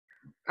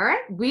All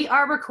right, we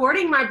are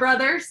recording, my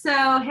brother.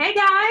 So, hey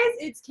guys,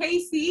 it's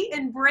Casey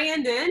and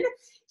Brandon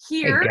Hey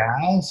here.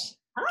 guys.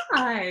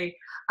 Hi,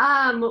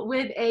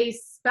 with a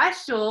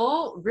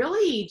special,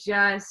 really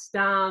just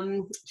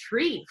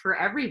treat for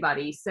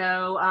everybody.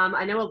 So,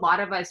 I know a lot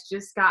of us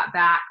just got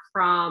back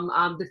from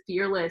the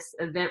Fearless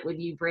event with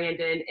you,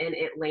 Brandon, in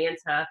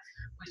Atlanta,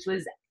 which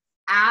was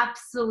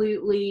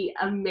absolutely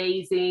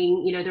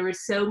amazing. There were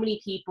so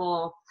many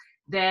people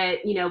that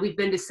we've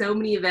been to so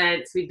many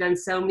events, we've done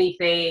so many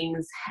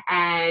things,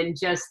 and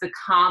just the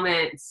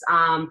comments,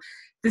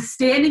 the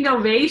standing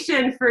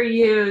ovation for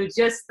you,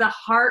 just the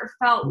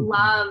heartfelt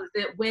love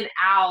that went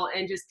out,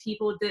 and just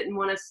people didn't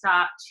want to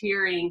stop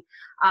cheering,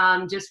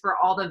 just for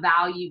all the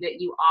value that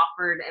you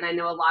offered. And I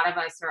know a lot of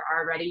us are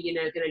already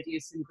going to do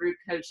some group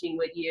coaching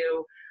with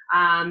you,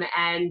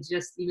 and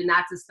just even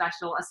that's a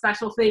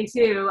special thing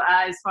too,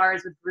 as far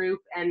as with group,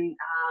 and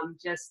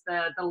just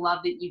the love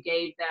that you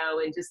gave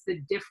though, and just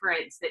the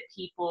difference that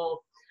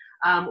people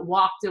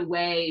walked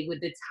away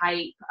with, the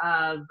type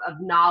of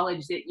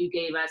knowledge that you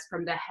gave us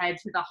from the head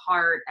to the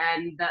heart,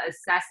 and the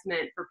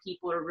assessment for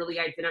people to really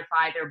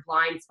identify their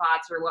blind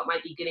spots or what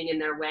might be getting in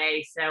their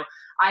way. So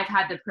I've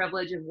had the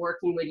privilege of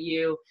working with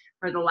you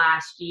for the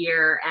last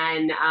year,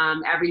 and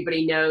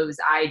everybody knows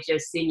I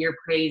just sing your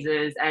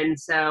praises. And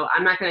so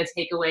I'm not going to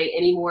take away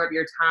any more of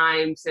your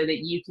time so that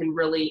you can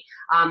really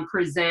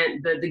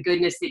present the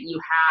goodness that you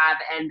have.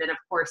 And then of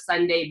course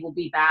Sunday we'll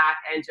be back,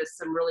 and just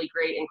some really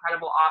great,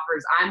 incredible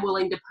offers. I'm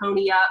willing to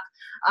pony up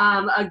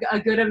a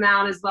good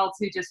amount as well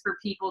too, just for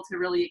people to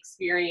really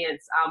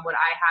experience what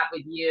I have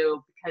with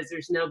you, because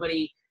there's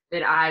nobody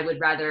that I would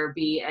rather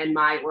be in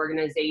my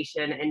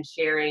organization and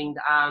sharing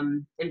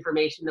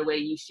information the way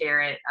you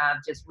share it, of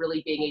just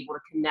really being able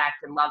to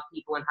connect and love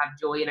people and have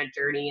joy in a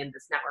journey in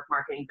this network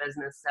marketing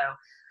business. So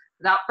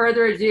without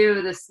further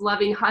ado, this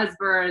loving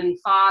husband,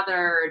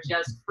 father,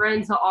 just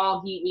friend to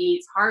all he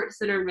meets,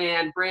 heart-centered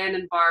man,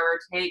 Brandon Barber,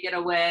 take it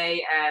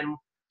away and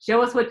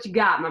show us what you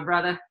got, my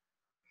brother.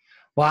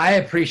 Well, I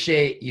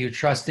appreciate you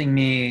trusting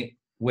me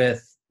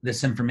with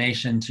this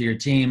information to your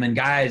team. And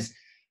guys,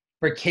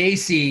 for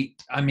Casey,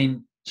 I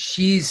mean,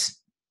 she's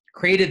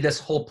created this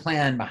whole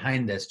plan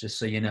behind this, just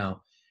so you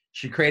know.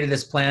 She created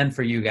this plan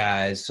for you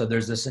guys. So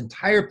there's this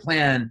entire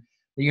plan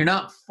that you're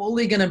not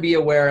fully going to be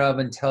aware of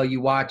until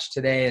you watch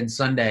today and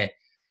Sunday.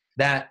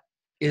 That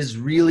is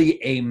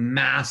really a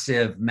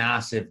massive,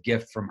 massive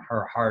gift from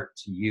her heart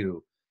to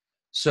you.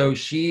 So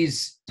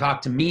she's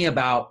talked to me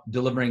about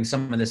delivering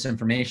some of this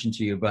information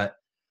to you, but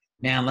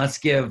man, let's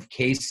give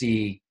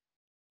Casey,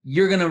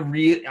 you're going to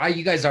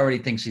you guys already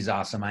think she's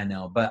awesome, I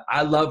know, but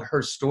I love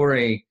her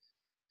story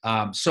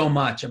so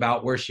much,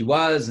 about where she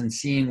was and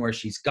seeing where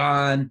she's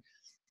gone,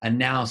 and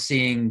now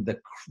seeing the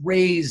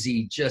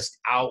crazy, just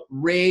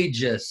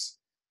outrageous,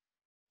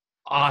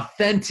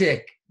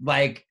 authentic,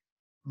 like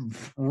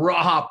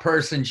raw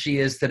person she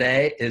is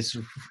today is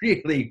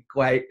really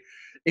quite,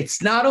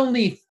 it's not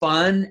only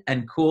fun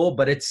and cool,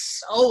 but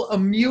it's so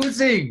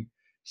amusing.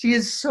 She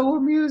is so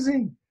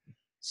amusing.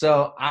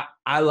 So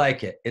I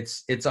like it.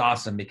 It's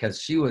awesome,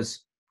 because she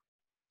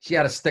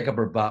had a stick up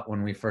her butt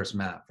when we first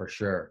met, for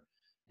sure.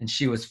 And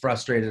she was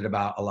frustrated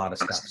about a lot of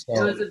stuff.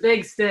 So It was a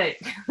big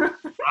stick.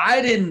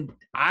 I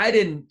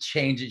didn't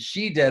change it.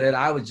 She did it.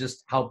 I was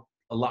just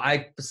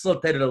I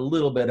facilitated a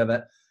little bit of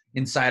it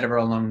inside of her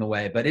along the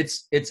way. But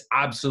it's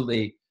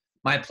absolutely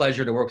my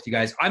pleasure to work with you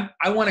guys.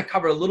 I want to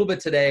cover a little bit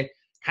today,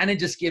 kind of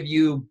just give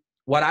you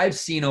what I've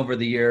seen over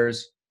the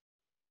years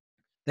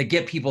that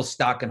get people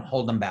stuck and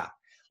hold them back.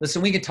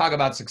 Listen, we can talk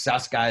about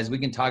success, guys. We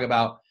can talk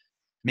about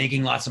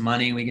making lots of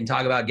money. We can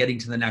talk about getting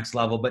to the next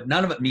level, but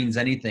none of it means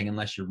anything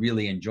unless you're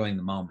really enjoying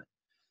the moment.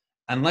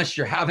 Unless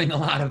you're having a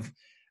lot of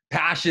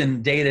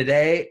passion day to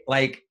day,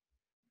 like,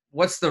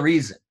 what's the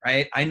reason,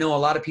 right? I know a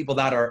lot of people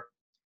that are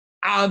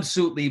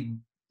absolutely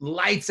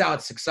lights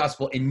out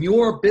successful in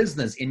your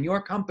business, in your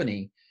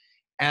company,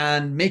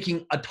 and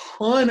making a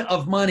ton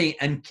of money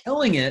and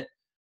killing it,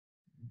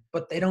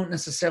 but they don't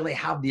necessarily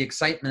have the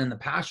excitement and the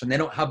passion. They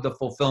don't have the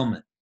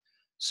fulfillment.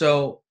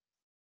 So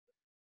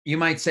you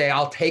might say,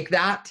 I'll take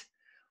that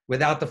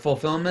without the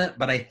fulfillment,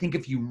 but I think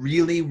if you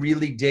really,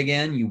 really dig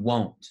in, you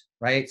won't,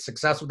 right?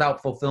 Success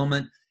without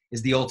fulfillment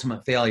is the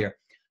ultimate failure.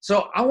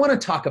 So I want to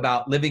talk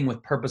about living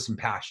with purpose and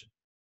passion.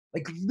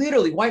 Like,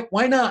 literally,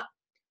 why not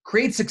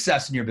create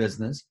success in your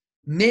business,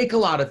 make a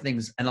lot of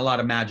things and a lot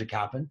of magic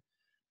happen,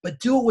 but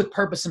do it with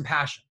purpose and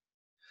passion.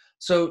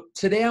 So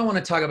today I want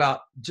to talk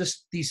about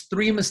just these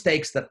 3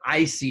 mistakes that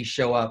I see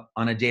show up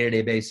on a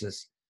day-to-day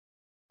basis.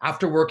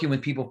 After working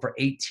with people for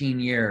 18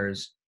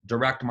 years,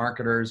 direct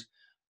marketers,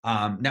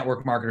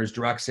 network marketers,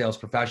 direct sales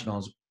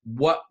professionals,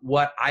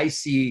 what I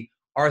see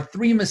are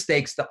 3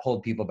 mistakes that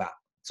hold people back.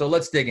 So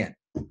let's dig in.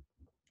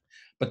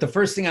 But the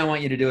first thing I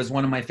want you to do is,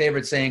 one of my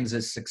favorite sayings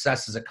is,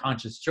 success is a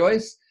conscious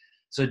choice.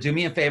 So do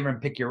me a favor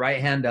and pick your right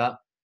hand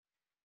up.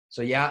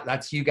 So yeah,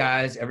 that's you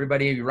guys,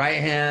 everybody, your right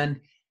hand,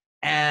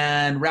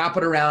 and wrap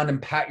it around and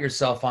pat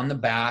yourself on the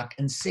back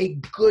and say,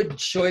 good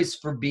choice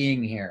for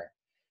being here.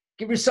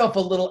 Give yourself a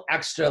little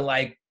extra,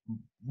 like,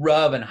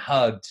 rub and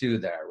hug too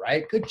there,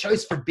 right? Good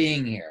choice for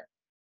being here.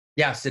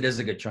 Yes, it is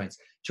a good choice.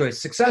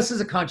 Success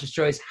is a conscious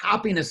choice.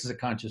 Happiness is a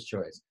conscious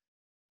choice.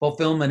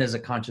 Fulfillment is a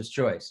conscious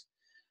choice.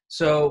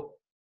 So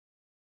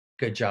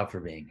good job for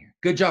being here.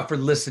 Good job for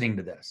listening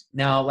to this.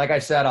 Now, like I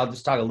said, I'll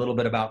just talk a little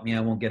bit about me. I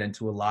won't get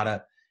into a lot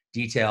of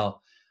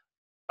detail.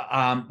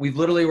 We've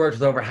literally worked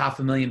with over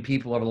 500,000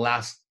 people over the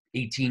last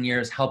 18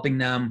 years, helping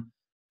them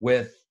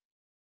with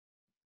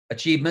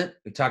achievement.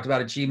 We talked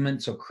about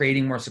achievement. So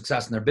creating more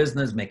success in their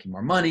business, making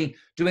more money,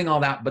 doing all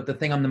that. But the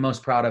thing I'm the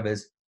most proud of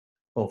is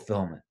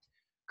fulfillment,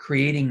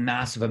 creating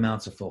massive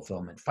amounts of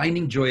fulfillment,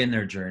 finding joy in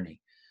their journey,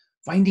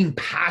 finding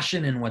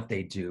passion in what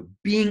they do,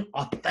 being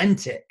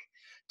authentic,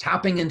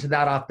 tapping into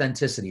that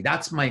authenticity.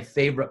 That's my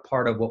favorite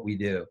part of what we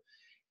do.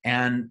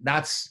 And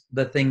that's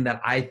the thing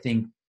that I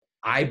think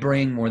I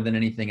bring more than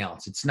anything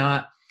else. It's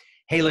not,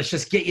 hey, let's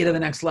just get you to the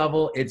next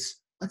level.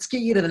 It's let's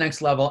get you to the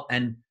next level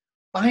and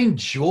find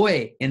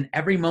joy in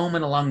every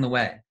moment along the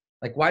way.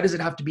 Like, why does it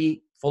have to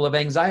be full of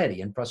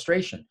anxiety and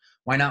frustration?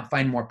 Why not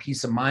find more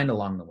peace of mind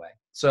along the way?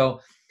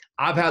 So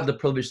I've had the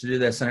privilege to do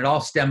this, and it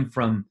all stemmed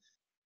from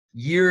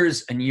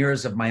years and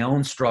years of my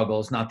own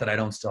struggles. Not that I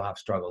don't still have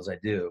struggles, I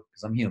do,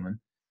 because I'm human,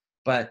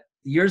 but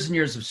years and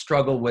years of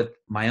struggle with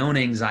my own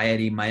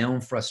anxiety, my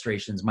own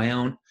frustrations, my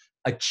own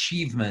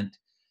achievement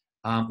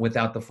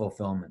without the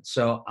fulfillment.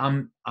 So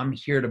I'm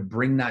here to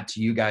bring that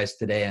to you guys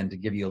today and to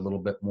give you a little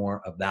bit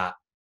more of that.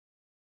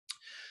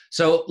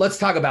 So let's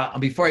talk about,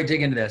 before I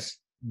dig into this,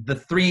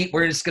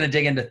 we're just going to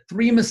dig into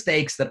 3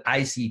 mistakes that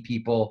I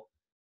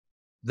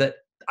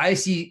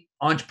see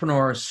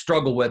entrepreneurs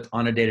struggle with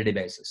on a day-to-day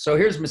basis. So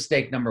here's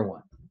mistake number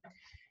 1.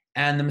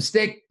 And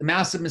the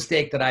massive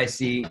mistake that I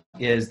see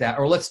is that,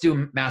 or let's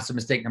do massive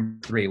mistake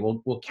number 3.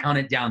 We'll count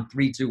it down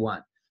 3, 2,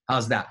 1.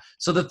 How's that?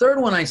 So the third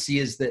one I see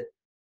is that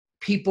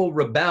people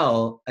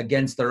rebel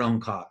against their own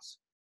cause.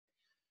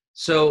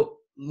 So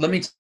let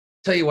me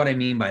tell you what I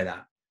mean by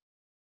that.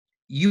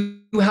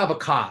 You have a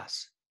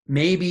cause.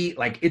 Maybe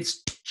like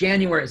it's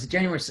January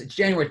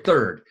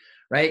 3rd,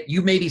 right?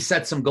 You maybe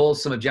set some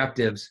goals, some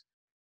objectives,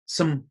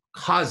 some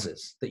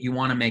causes that you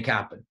want to make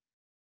happen.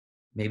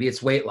 Maybe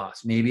it's weight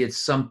loss. Maybe it's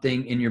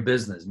something in your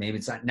business. Maybe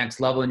it's that next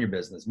level in your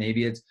business.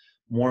 Maybe it's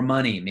more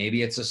money.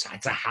 Maybe it's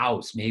a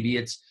house. Maybe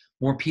it's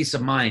more peace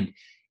of mind.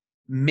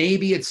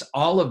 Maybe it's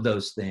all of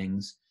those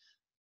things.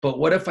 But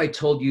what if I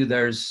told you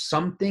there's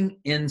something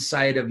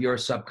inside of your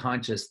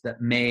subconscious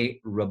that may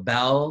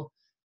rebel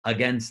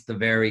against the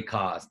very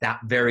cause, that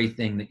very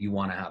thing that you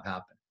want to have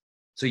happen?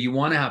 So you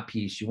want to have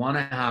peace. You want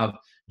to have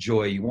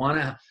joy. You want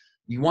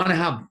to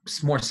have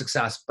more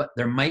success, but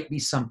there might be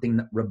something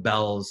that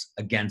rebels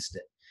against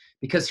it.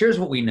 Because here's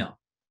what we know.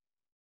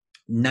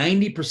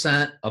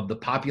 90% of the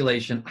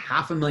population,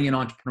 500,000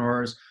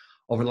 entrepreneurs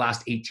over the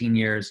last 18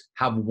 years,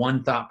 have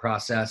one thought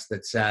process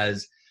that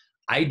says,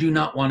 I do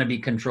not want to be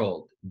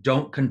controlled.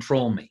 Don't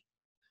control me.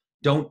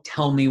 Don't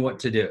tell me what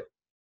to do.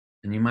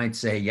 And you might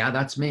say, yeah,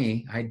 that's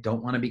me. I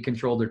don't want to be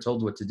controlled or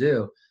told what to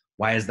do.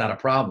 Why is that a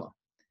problem?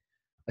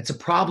 It's a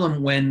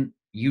problem when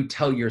you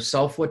tell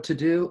yourself what to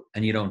do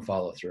and you don't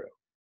follow through.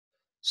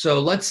 So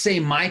let's say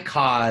my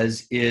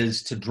cause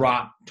is to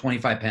drop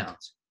 25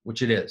 pounds,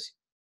 which it is.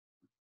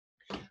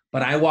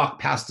 But I walk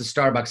past the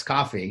Starbucks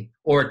coffee,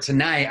 or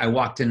tonight I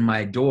walked in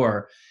my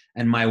door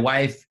and my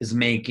wife is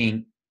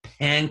making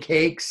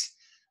pancakes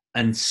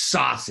and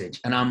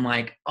sausage. And I'm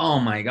like, oh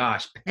my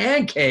gosh,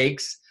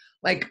 pancakes?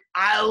 Like,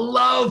 I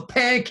love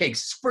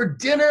pancakes. For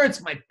dinner,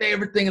 it's my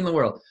favorite thing in the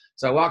world.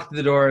 So I walk through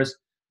the doors.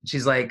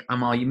 She's like,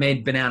 you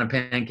made banana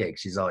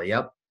pancakes. She's all,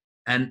 yep.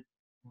 And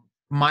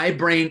my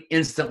brain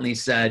instantly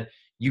said,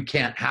 you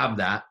can't have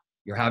that.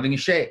 You're having a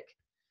shake.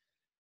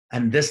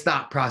 And this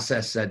thought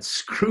process said,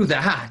 screw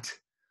that.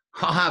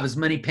 I'll have as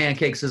many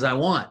pancakes as I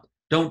want.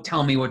 Don't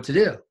tell me what to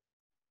do.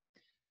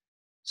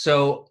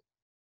 So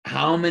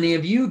how many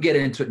of you get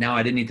into it? Now,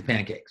 I didn't eat the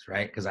pancakes,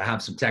 right? Because I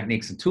have some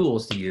techniques and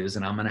tools to use,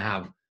 and I'm going to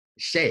have a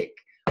shake.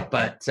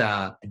 But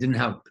I didn't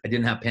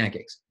have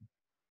pancakes.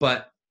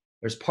 But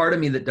there's part of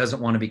me that doesn't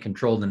want to be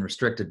controlled and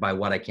restricted by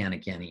what I can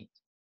and can't eat.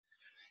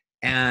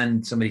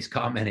 And somebody's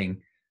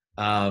commenting,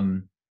 yeah,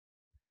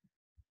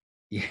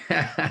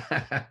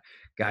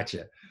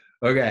 gotcha.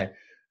 Okay.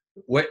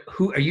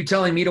 Who are you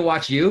telling me to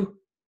watch you?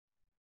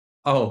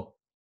 Oh.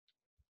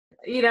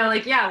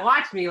 Like, yeah,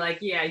 watch me. Like,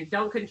 yeah,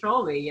 don't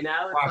control me,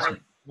 It's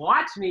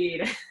watch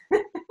me.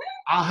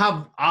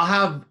 I'll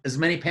have as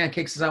many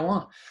pancakes as I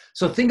want.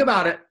 So think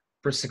about it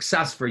for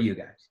success for you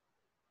guys.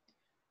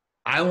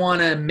 I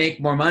want to make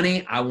more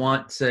money. I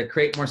want to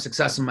create more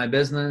success in my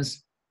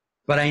business,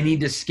 but I need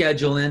to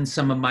schedule in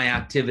some of my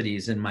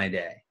activities in my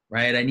day,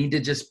 right? I need to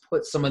just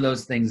put some of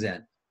those things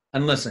in.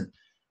 And listen,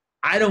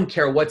 I don't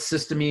care what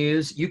system you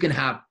use.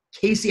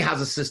 Casey has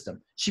a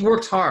system. She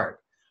works hard.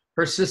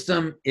 Her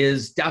system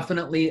is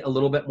definitely a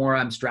little bit more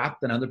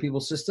abstract than other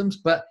people's systems,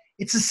 but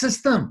it's a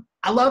system.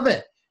 I love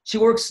it.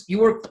 You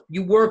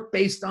work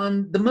based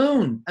on the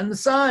moon and the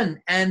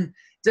sun and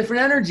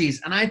different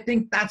energies. And I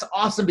think that's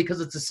awesome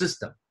because it's a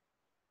system,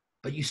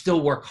 but you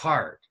still work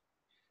hard.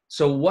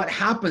 So what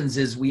happens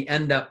is we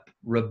end up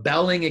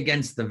rebelling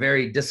against the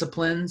very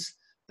disciplines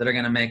that are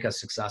going to make us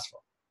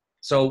successful.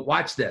 So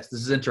watch this.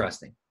 This is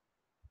interesting.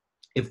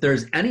 If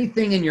there's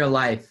anything in your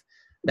life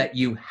that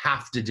you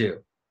have to do,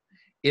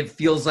 it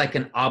feels like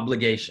an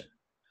obligation,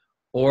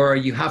 or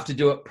you have to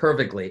do it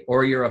perfectly,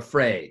 or you're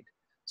afraid.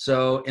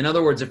 So in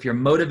other words, if your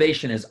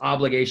motivation is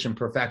obligation,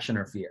 perfection,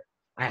 or fear,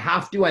 I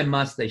have to, I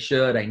must, I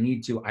should, I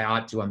need to, I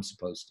ought to, I'm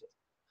supposed to.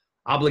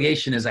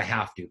 Obligation is I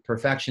have to.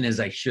 Perfection is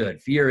I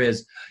should. Fear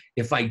is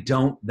if I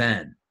don't,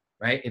 then,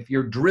 right? If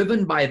you're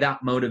driven by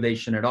that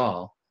motivation at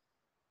all,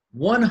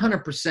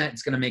 100%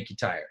 it's going to make you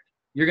tired.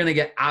 You're going to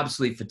get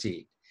absolutely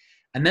fatigued.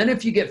 And then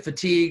if you get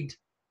fatigued,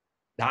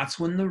 that's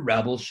when the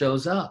rebel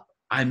shows up.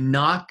 I'm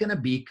not going to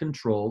be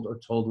controlled or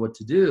told what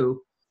to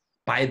do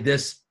by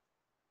this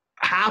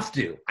have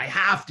to,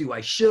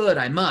 I should,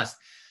 I must.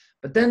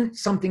 But then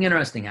something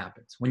interesting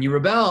happens. When you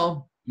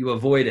rebel, you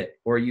avoid it,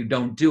 or you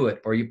don't do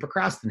it, or you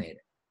procrastinate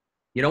it.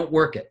 You don't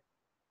work it.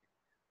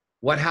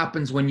 What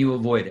happens when you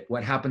avoid it?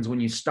 What happens when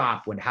you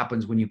stop? What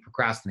happens when you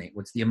procrastinate?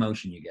 What's the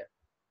emotion you get?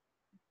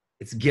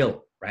 It's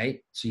guilt, right?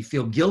 So you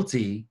feel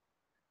guilty.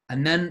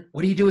 And then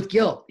what do you do with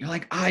guilt? You're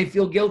like, I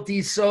feel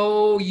guilty.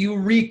 So you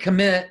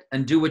recommit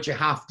and do what you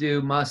have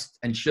to, must,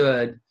 and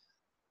should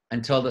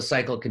until the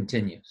cycle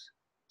continues.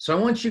 So I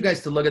want you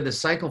guys to look at this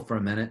cycle for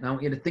a minute. And I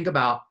want you to think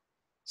about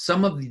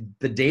some of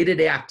the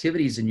day-to-day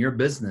activities in your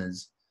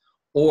business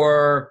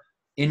or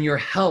in your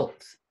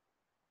health.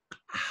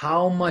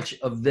 How much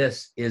of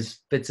this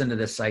fits into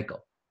this cycle?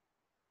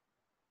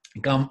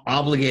 Like, I'm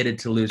obligated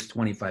to lose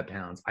 25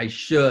 pounds. I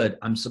should,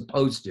 I'm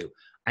supposed to,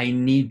 I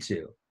need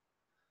to.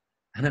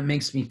 And it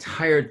makes me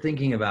tired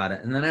thinking about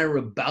it. And then I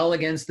rebel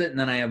against it, and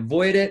then I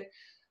avoid it.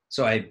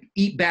 So I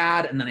eat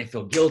bad, and then I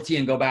feel guilty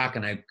and go back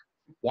and I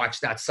watch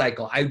that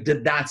cycle. I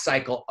did that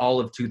cycle all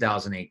of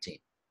 2018.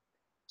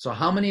 So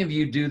how many of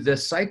you do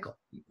this cycle?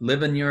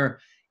 Live in your,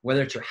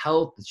 whether it's your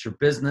health, it's your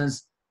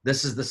business,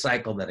 this is the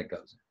cycle that it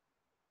goes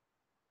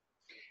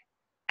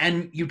in.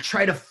 And you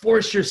try to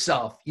force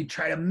yourself. You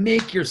try to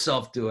make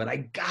yourself do it.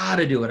 I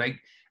gotta do it.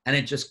 And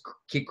it just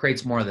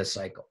creates more of this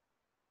cycle.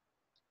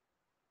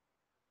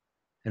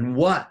 And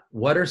what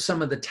are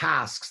some of the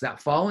tasks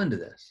that fall into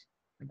this?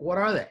 Like, what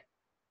are they?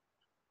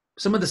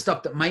 Some of the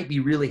stuff that might be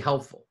really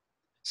helpful.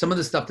 Some of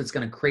the stuff that's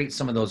going to create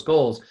some of those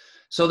goals.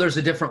 So there's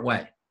a different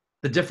way.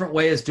 The different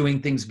way is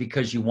doing things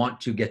because you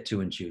want to, get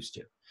to, and choose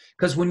to.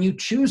 Because when you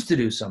choose to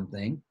do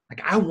something,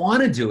 like I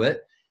want to do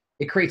it,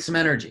 it creates some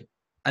energy.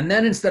 And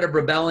then instead of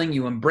rebelling,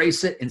 you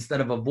embrace it.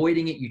 Instead of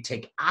avoiding it, you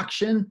take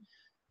action.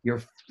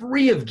 You're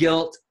free of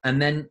guilt.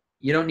 And then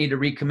you don't need to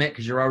recommit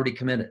because you're already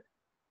committed.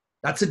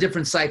 That's a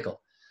different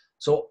cycle.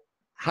 So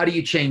how do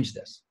you change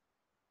this?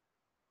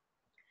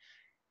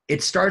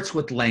 It starts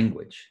with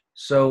language.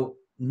 So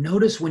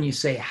notice when you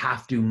say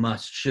have to,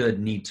 must, should,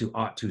 need to,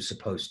 ought to,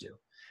 supposed to.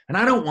 And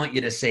I don't want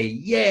you to say,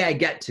 yay, I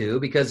get to,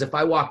 because if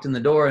I walked in the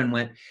door and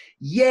went,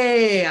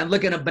 yay, I'm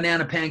looking at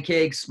banana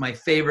pancakes, my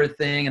favorite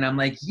thing, and I'm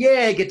like,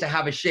 yay, I get to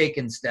have a shake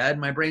instead,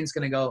 my brain's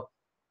going to go,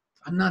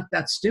 I'm not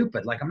that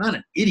stupid. Like, I'm not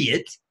an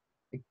idiot.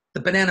 The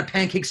banana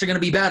pancakes are going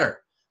to be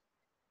better.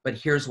 But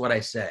here's what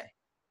I say.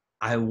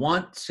 I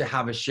want to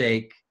have a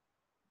shake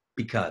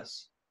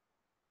because.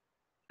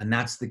 And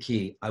that's the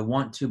key. I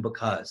want to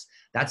because.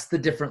 That's the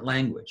different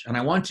language. And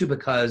I want to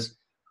because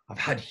I've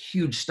had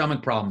huge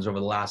stomach problems over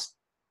the last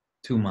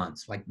 2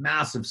 months, like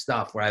massive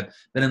stuff where I've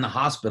been in the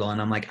hospital and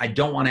I'm like, I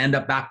don't want to end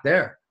up back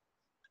there.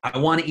 I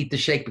want to eat the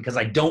shake because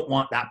I don't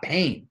want that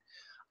pain.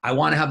 I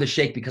want to have the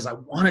shake because I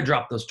want to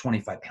drop those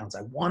 25 pounds.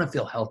 I want to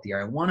feel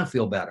healthier. I want to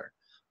feel better.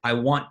 I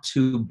want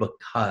to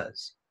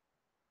because.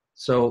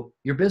 So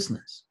your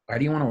business, why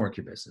do you want to work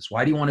your business?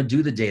 Why do you want to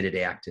do the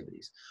day-to-day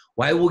activities?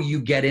 Why will you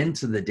get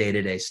into the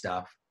day-to-day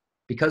stuff?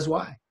 Because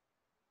why?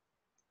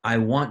 I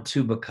want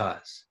to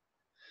because.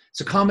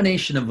 It's a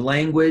combination of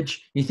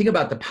language. You think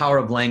about the power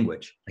of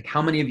language. Like,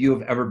 how many of you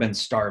have ever been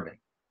starving?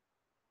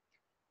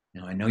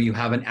 Now, I know you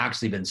haven't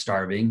actually been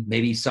starving.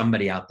 Maybe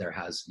somebody out there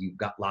has. You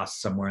got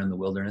lost somewhere in the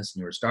wilderness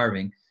and you were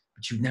starving,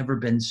 but you've never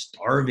been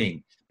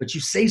starving. But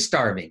you say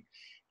starving,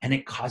 and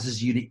it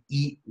causes you to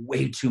eat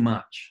way too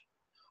much.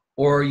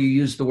 Or you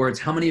use the words,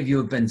 how many of you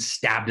have been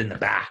stabbed in the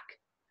back,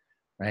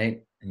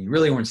 right? And you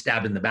really weren't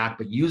stabbed in the back,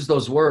 but use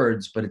those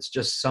words, but it's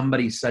just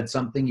somebody said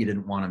something you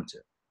didn't want them to.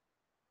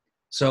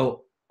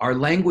 So our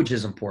language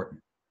is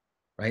important,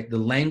 right? The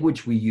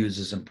language we use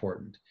is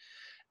important.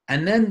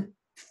 And then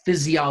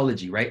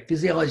physiology, right?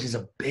 Physiology is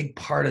a big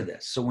part of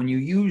this. So when you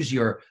use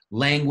your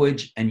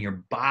language and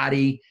your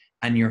body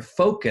and your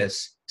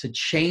focus to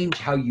change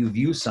how you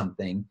view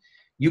something,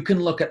 you can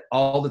look at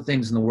all the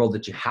things in the world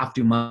that you have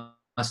to,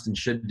 must, and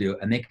should do,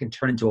 and they can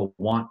turn into a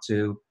want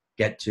to,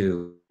 get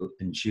to,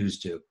 and choose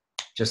to,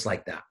 just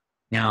like that.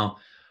 Now,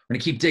 I'm going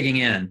to keep digging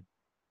in,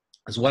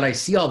 because what I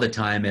see all the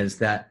time is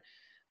that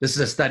this is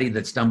a study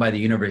that's done by the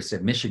University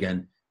of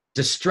Michigan,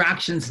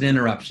 distractions and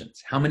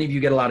interruptions. How many of you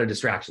get a lot of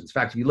distractions? In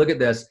fact, if you look at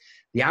this,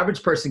 the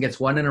average person gets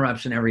 1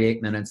 interruption every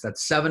 8 minutes.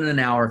 That's 7 an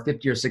hour,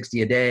 50 or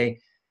 60 a day.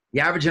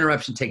 The average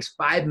interruption takes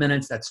 5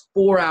 minutes. That's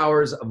 4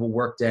 hours of a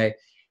workday.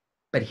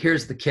 But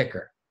here's the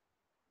kicker.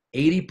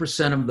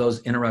 80% of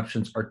those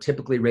interruptions are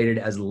typically rated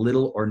as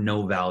little or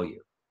no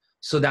value.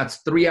 So that's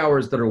 3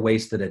 hours that are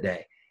wasted a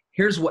day.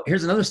 Here's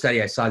another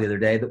study I saw the other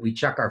day, that we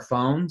check our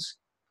phones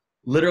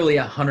literally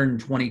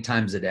 120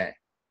 times a day.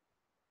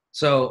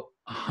 So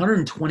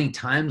 120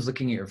 times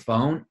looking at your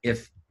phone,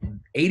 if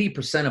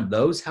 80% of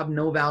those have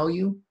no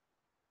value,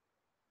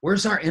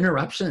 where's our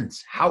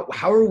interruptions? How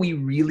are we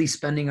really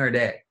spending our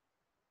day?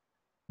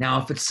 Now,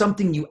 if it's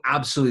something you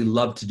absolutely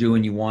love to do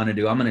and you want to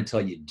do, I'm going to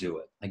tell you do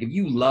it. Like if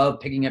you love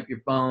picking up your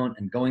phone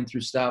and going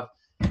through stuff,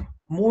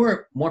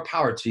 more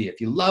power to you.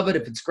 If you love it,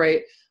 if it's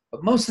great.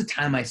 But most of the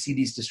time I see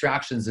these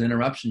distractions and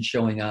interruptions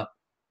showing up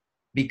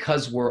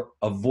because we're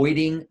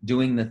avoiding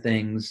doing the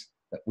things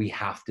that we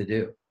have to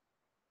do.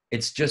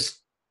 It's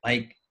just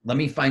like, let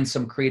me find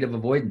some creative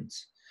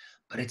avoidance.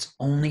 But it's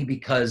only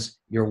because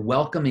you're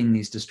welcoming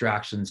these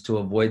distractions to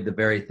avoid the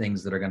very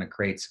things that are going to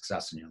create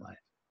success in your life.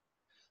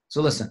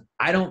 So listen,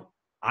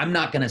 I'm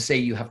not going to say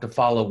you have to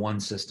follow one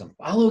system.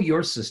 Follow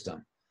your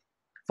system.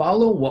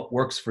 Follow what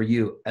works for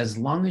you, as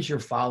long as you're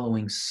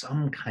following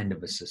some kind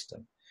of a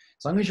system,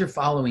 as long as you're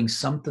following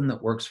something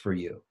that works for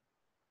you,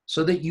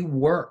 so that you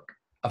work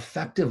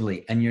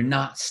effectively and you're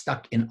not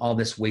stuck in all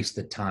this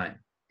wasted time.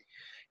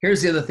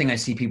 Here's the other thing I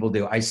see people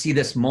do. I see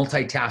this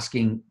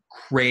multitasking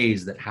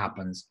craze that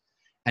happens,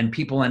 and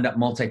people end up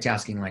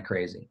multitasking like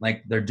crazy.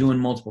 Like they're doing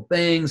multiple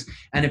things.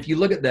 And if you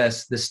look at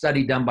this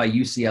study done by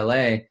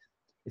UCLA,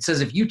 it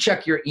says if you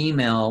check your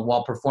email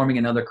while performing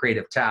another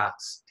creative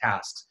tasks,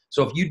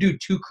 so if you do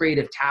 2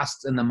 creative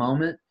tasks in the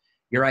moment,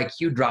 your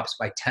IQ drops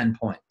by 10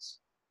 points.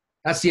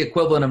 That's the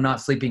equivalent of not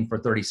sleeping for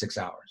 36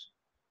 hours.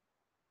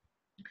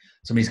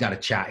 Somebody's got a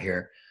chat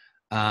here.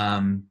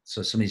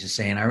 So somebody's just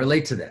saying, I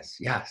relate to this.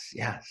 Yes.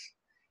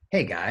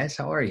 Hey guys,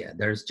 how are you?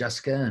 There's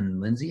Jessica and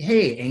Lindsay.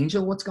 Hey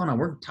Angel, what's going on?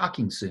 We're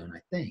talking soon, I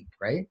think,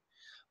 right?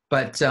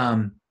 But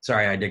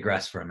sorry, I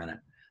digress for a minute.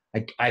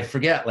 I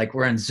forget, like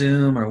we're on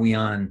Zoom, are we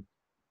on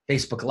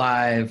Facebook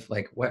Live?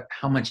 Like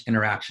how much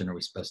interaction are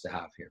we supposed to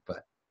have here? But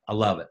I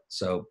love it.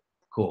 So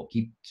cool.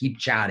 Keep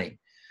chatting.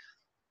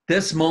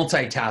 This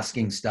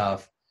multitasking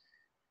stuff,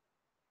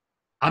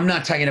 I'm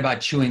not talking about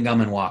chewing gum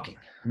and walking.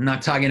 I'm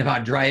not talking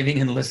about driving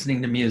and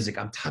listening to music.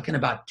 I'm talking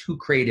about 2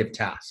 creative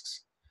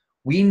tasks.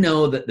 We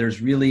know that there's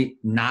really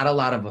not a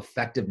lot of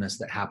effectiveness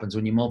that happens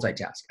when you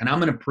multitask. And I'm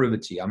going to prove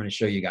it to you. I'm going to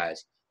show you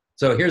guys.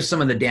 So here's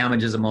some of the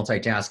damages of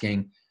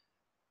multitasking.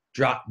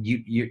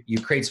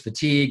 You creates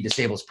fatigue,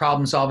 disables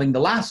problem solving. The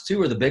last 2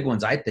 are the big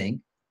ones, I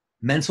think.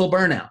 Mental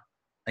burnout,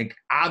 like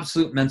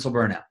absolute mental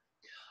burnout.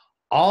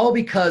 All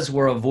because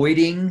we're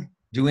avoiding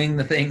doing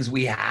the things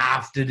we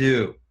have to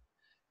do.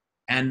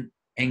 And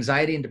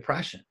anxiety and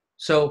depression.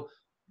 So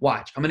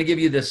watch, I'm going to give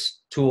you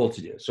this tool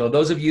to do. So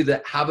those of you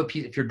that have a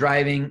piece, if you're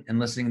driving and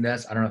listening to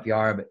this, I don't know if you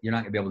are, but you're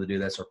not going to be able to do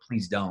this, or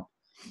please don't.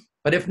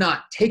 But if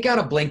not, take out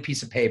a blank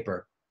piece of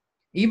paper.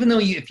 Even though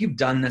if you've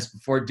done this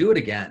before, do it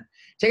again.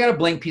 Take out a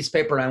blank piece of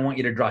paper, and I want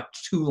you to draw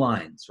 2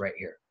 lines right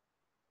here.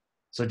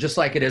 So just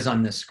like it is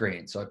on this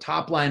screen. So a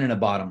top line and a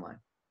bottom line.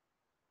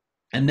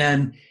 And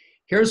then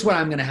here's what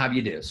I'm going to have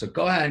you do. So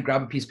go ahead and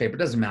grab a piece of paper. It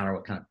doesn't matter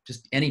what kind of,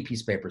 just any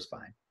piece of paper is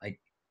fine. Like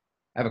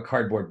I have a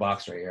cardboard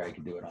box right here I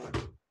can do it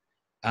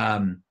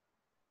on.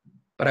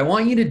 But I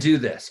want you to do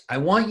this. I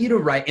want you to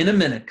write in a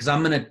minute, because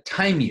I'm going to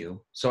time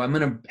you. So I'm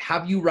going to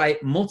have you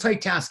write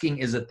multitasking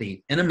is a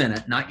thief in a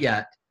minute, not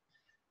yet.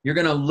 You're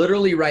going to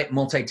literally write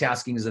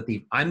multitasking is a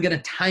thief. I'm going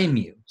to time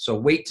you. So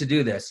wait to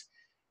do this.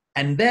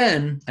 And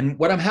then, and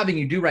what I'm having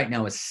you do right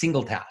now is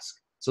single task.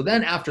 So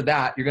then after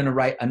that, you're going to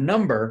write a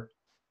number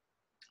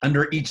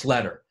under each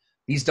letter.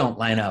 These don't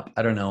line up.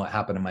 I don't know what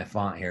happened to my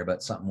font here,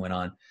 but something went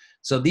on.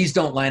 So these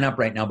don't line up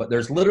right now, but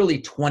there's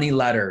literally 20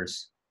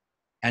 letters.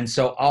 And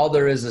so all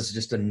there is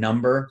just a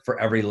number for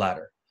every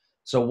letter.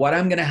 So what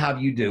I'm going to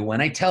have you do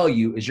when I tell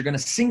you is you're going to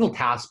single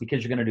task,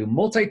 because you're going to do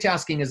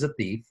multitasking as a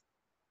thief.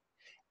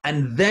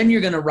 And then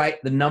you're going to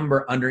write the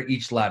number under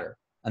each letter.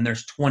 And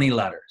there's 20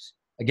 letters.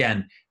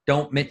 Again, you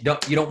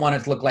don't want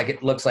it to look like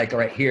it looks like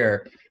right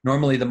here.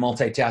 Normally the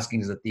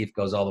multitasking as a thief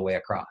goes all the way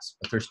across,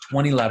 but there's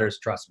 20 letters,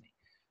 trust me.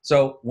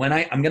 So when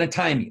I'm going to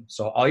time you.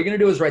 So all you're going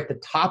to do is write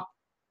the top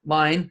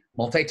line,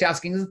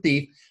 multitasking as a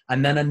thief,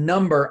 and then a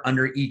number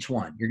under each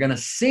one. You're going to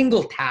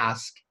single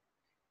task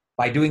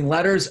by doing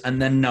letters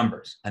and then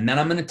numbers. And then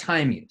I'm going to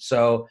time you.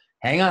 So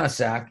hang on a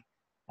sec.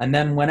 And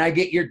then when I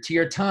get to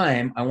your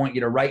time, I want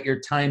you to write your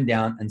time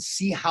down and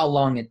see how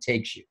long it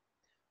takes you.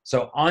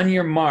 So on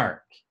your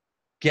mark,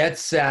 get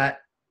set,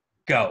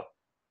 go.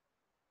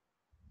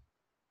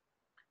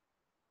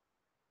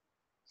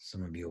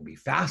 Some of you will be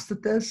fast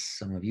at this.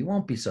 Some of you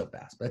won't be so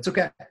fast, but it's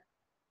okay.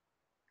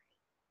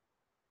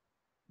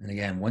 And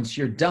again, once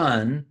you're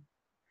done,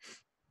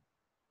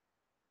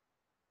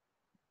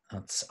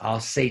 I'll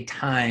say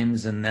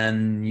times, and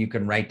then you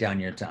can write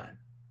down your time.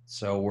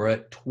 So we're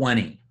at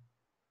 20,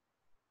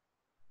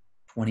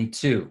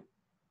 22,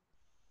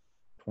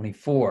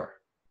 24,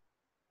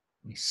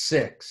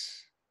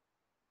 26,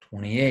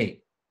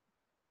 28,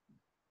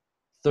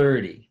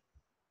 30,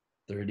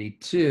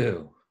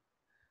 32,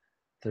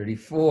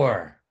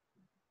 34,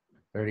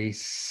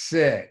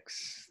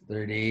 36,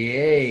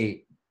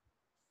 38,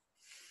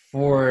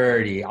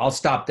 40. I'll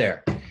stop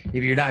there.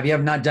 If you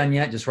have not done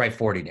yet, just write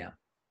 40 down.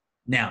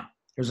 Now,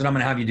 here's what I'm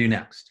going to have you do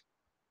next.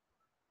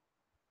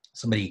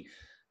 Somebody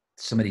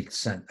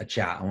sent a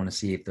chat. I want to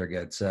see if they're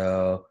good.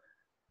 So,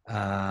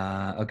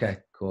 okay,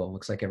 cool.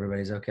 Looks like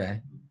everybody's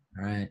okay.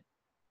 All right.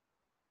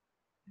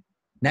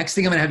 Next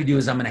thing I'm going to have you do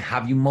is I'm going to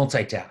have you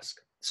multitask.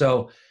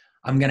 So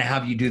I'm going to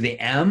have you do the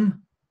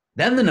M,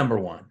 then the number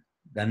 1,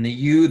 then the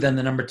U, then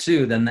the number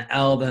 2, then the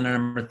L, then the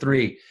number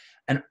 3,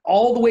 and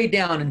all the way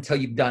down until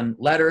you've done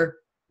letter,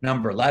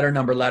 number,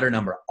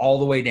 all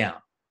the way down.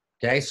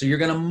 Okay, so you're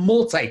going to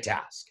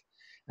multitask,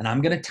 and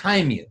I'm going to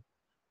time you.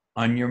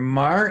 On your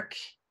mark,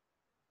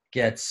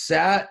 get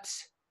set,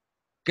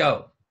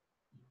 go.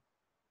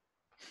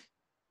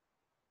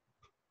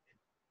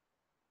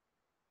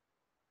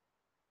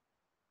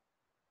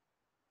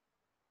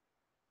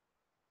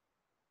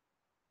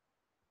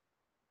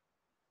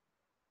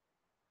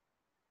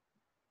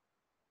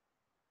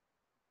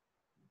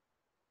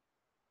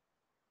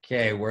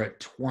 Okay, we're at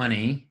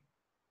 20.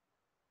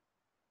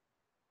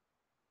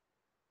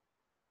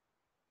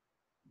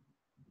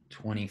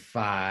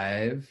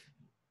 25,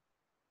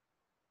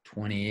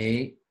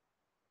 28,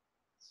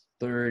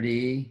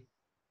 30,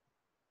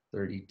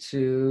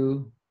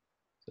 32,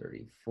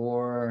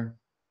 34,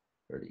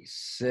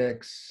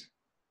 36,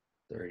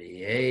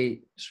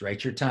 38. Just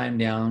write your time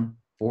down.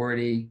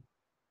 40,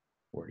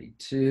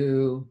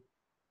 42,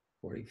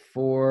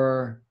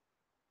 44,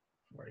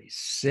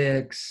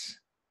 46,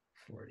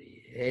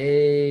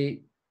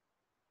 48,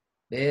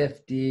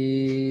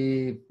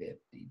 50,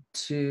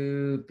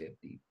 52,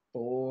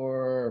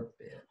 54,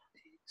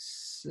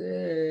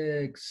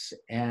 56,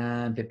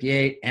 and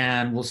 58.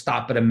 And we'll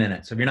stop at a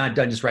minute. So if you're not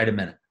done, just write a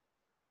minute.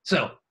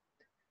 So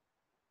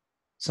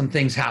some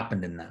things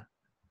happened in that.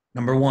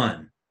 Number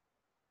 1,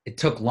 it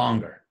took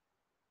longer,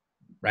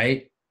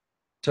 right?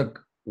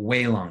 Took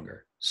way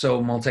longer.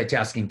 So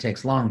multitasking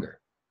takes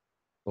longer.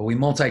 But we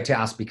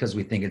multitask because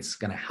we think it's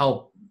going to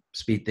help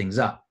speed things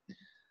up.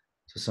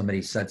 So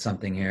somebody said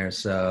something here.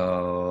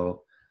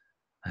 So,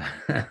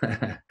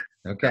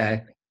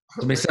 okay.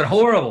 Somebody said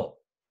horrible.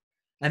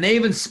 And they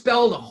even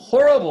spelled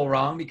horrible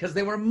wrong because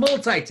they were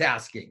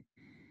multitasking.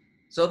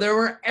 So there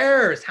were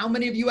errors. How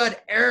many of you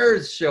had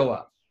errors show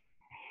up?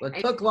 It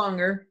took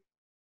longer.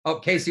 Oh,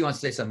 Casey wants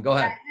to say something. Go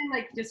ahead.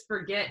 I just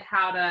forget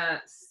how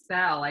to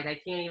spell. I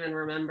can't even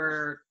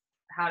remember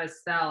how to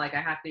spell. I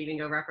have to even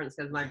go reference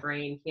because my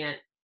brain can't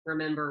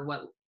remember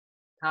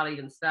how to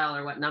even spell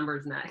or what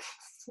number's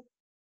next.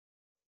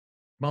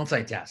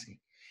 Multitasking.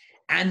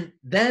 And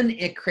then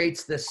it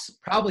creates this,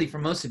 probably for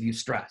most of you,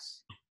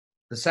 stress.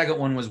 The second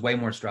one was way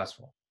more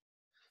stressful.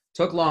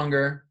 Took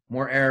longer,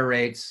 more error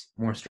rates,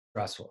 more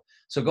stressful.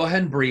 So go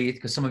ahead and breathe,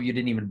 because some of you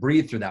didn't even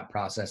breathe through that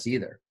process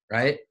either,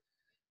 right?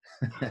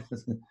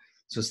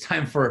 So it's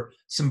time for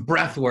some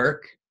breath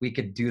work. We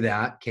could do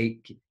that.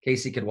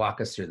 Casey could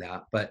walk us through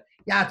that. But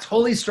yeah,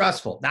 totally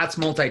stressful. That's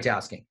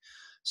multitasking.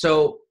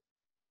 So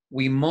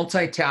we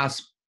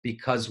multitask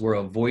because we're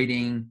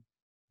avoiding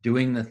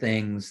doing the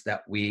things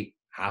that we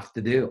have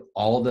to do,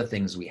 all the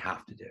things we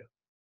have to do.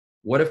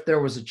 What if there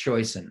was a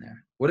choice in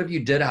there? What if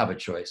you did have a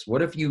choice?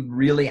 What if you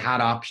really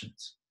had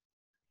options?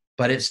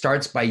 But it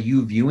starts by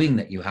you viewing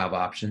that you have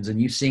options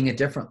and you seeing it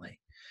differently.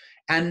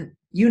 And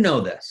you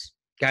know this,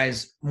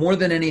 guys, more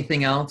than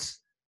anything else,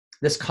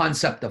 this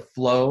concept of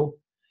flow,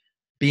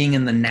 being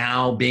in the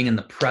now, being in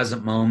the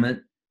present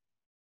moment,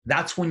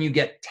 that's when you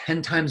get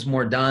 10 times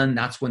more done.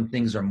 That's when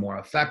things are more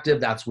effective.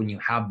 That's when you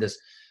have this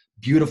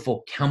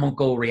beautiful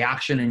chemical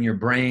reaction in your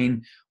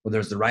brain where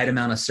there's the right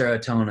amount of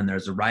serotonin,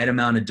 there's the right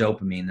amount of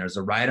dopamine, there's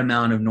the right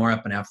amount of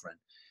norepinephrine.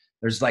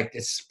 There's like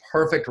this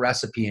perfect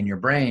recipe in your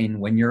brain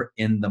when you're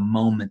in the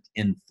moment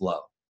in flow.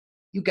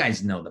 You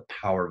guys know the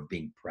power of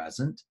being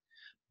present,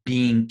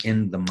 being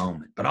in the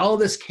moment. But all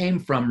of this came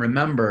from,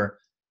 remember,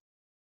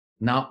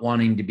 not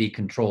wanting to be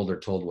controlled or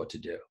told what to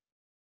do.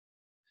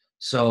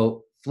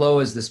 So flow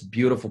is this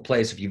beautiful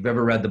place. If you've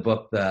ever read the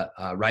book, The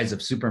Rise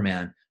of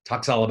Superman,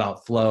 talks all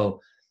about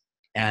flow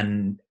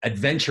and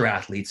adventure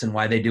athletes and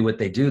why they do what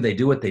they do. They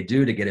do what they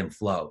do to get in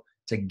flow,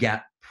 to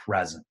get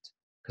present,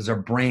 because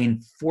our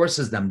brain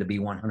forces them to be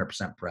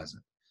 100%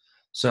 present.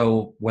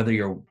 So whether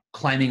you're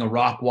climbing a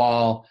rock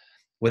wall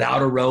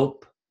without a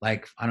rope,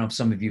 like, I don't know if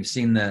some of you have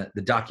seen the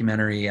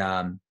documentary,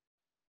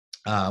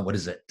 what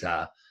is it?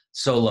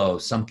 Solo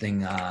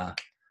something.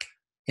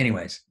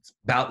 Anyways, it's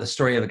about the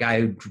story of a guy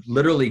who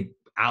literally,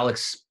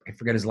 Alex, I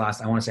forget his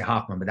last, I want to say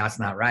Hoffman, but that's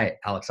not right.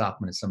 Alex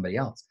Hoffman is somebody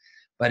else.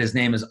 But his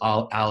name is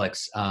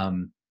Alex. I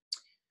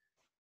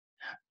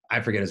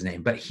forget his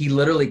name, but he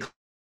literally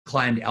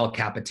climbed El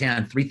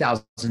Capitan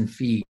 3,000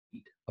 feet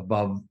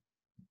above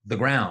the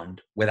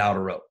ground without a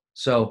rope.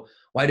 So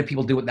why do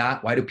people do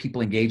that? Why do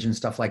people engage in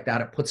stuff like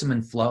that? It puts them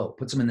in flow,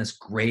 puts them in this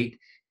great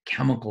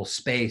chemical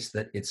space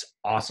that it's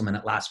awesome, and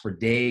it lasts for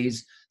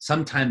days,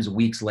 sometimes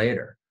weeks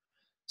later.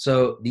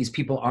 So these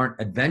people aren't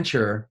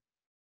adventure,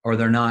 or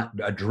they're not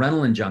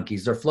adrenaline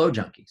junkies, they're flow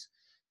junkies.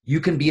 You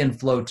can be in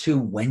flow too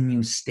when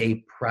you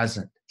stay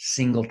present.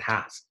 single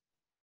task.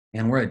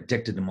 And we're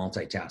addicted to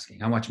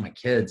multitasking. I watch my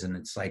kids and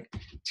it's like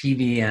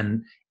TV,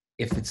 and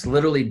if it's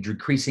literally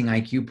decreasing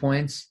IQ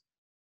points,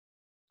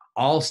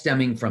 all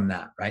stemming from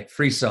that, right?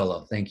 Free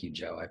Solo. Thank you,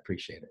 Joe. I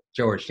appreciate it.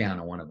 Joe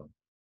Orchiano, one of them.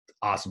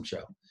 Awesome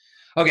show.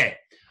 Okay,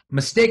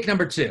 mistake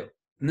number 2,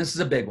 and this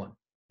is a big one.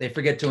 They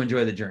forget to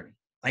enjoy the journey.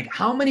 Like,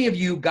 how many of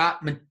you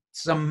got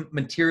some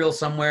material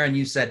somewhere and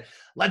you said,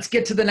 let's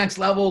get to the next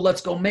level,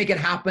 let's go make it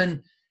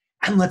happen,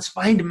 and let's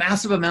find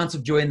massive amounts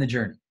of joy in the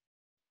journey?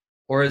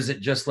 Or is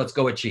it just, let's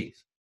go achieve?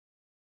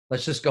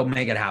 Let's just go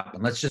make it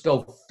happen. Let's just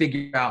go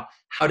figure out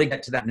how to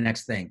get to that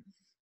next thing.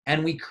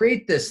 And we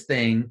create this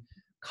thing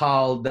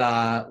called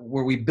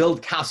where we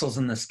build castles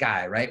in the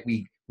sky, right?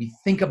 We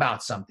think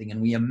about something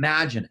and we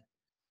imagine it.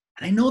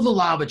 And I know the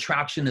law of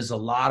attraction is a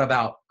lot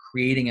about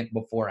creating it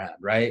beforehand,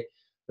 right?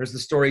 There's the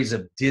stories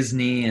of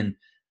Disney and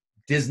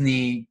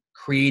Disney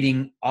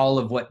creating all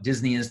of what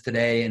Disney is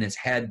today in his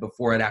head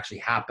before it actually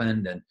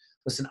happened. And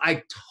listen,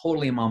 I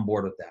totally am on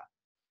board with that.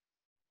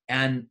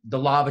 And the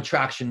law of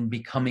attraction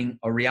becoming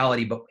a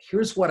reality. But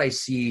here's what I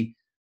see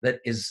that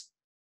is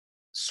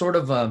sort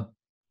of a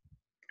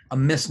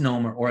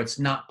misnomer, or it's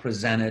not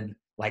presented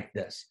like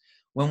this.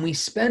 When we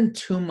spend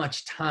too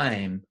much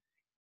time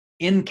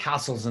in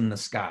castles in the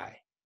sky,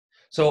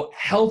 so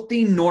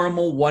healthy,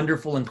 normal,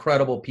 wonderful,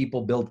 incredible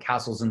people build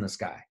castles in the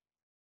sky.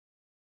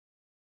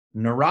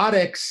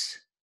 Neurotics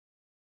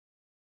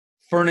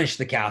furnish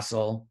the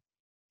castle.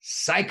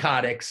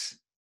 Psychotics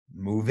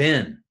move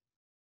in.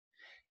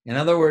 In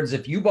other words,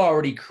 if you've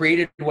already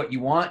created what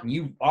you want and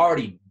you've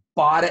already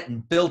bought it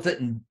and built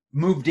it and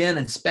moved in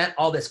and spent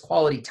all this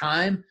quality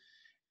time,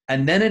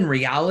 and then in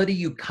reality,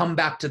 you come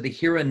back to the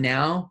here and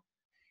now,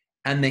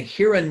 and the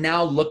here and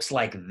now looks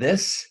like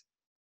this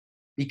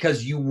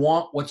because you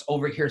want what's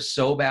over here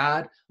so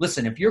bad.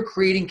 Listen, if you're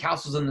creating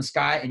castles in the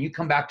sky and you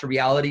come back to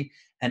reality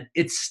and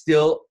it's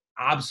still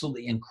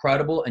absolutely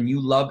incredible and you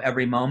love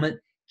every moment,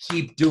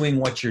 keep doing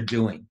what you're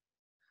doing.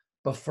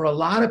 But for a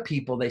lot of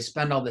people, they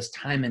spend all this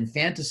time in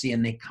fantasy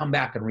and they come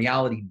back and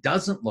reality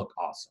doesn't look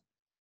awesome.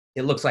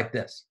 It looks like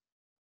this.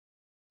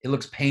 It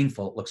looks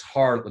painful. It looks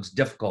hard. It looks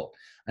difficult.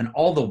 And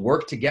all the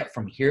work to get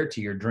from here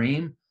to your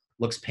dream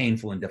looks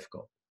painful and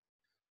difficult.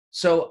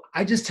 So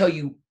I just tell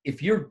you,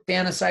 if you're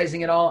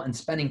fantasizing it all and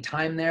spending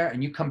time there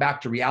and you come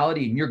back to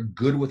reality and you're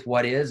good with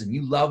what is and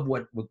you love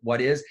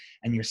what is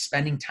and you're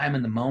spending time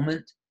in the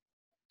moment,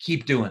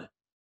 keep doing it.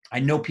 I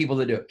know people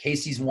that do it.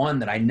 Casey's one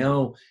that I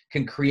know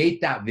can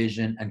create that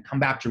vision and come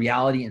back to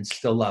reality and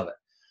still love it.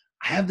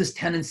 I have this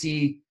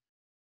tendency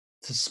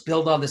to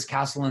build all this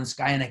castle in the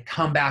sky and I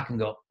come back and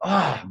go,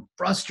 I'm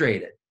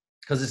frustrated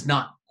because it's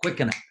not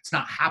quick enough. It's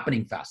not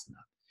happening fast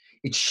enough.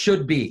 It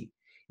should be.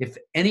 If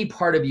any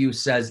part of you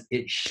says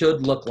it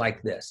should look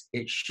like this,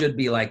 it should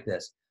be like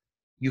this,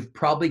 you've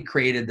probably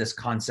created this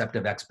concept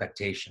of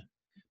expectation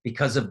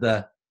because of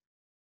the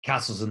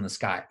castles in the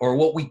sky, or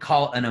what we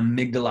call an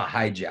amygdala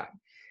hijack.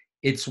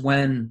 It's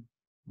when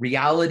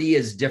reality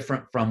is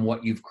different from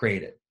what you've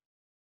created.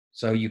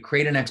 So you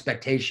create an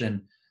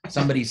expectation,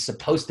 somebody's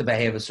supposed to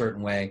behave a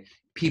certain way,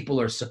 people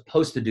are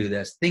supposed to do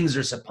this, things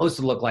are supposed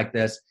to look like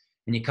this,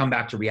 and you come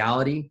back to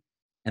reality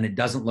and it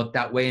doesn't look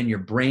that way, and your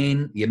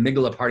brain, the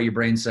amygdala part of your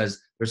brain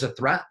says there's a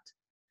threat,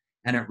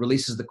 and it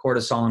releases the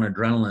cortisol and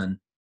adrenaline,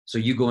 so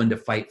you go into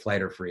fight,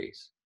 flight, or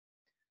freeze.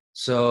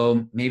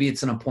 So maybe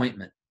it's an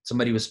appointment.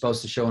 Somebody was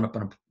supposed to show up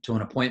to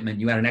an appointment.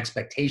 You had an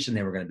expectation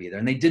they were going to be there,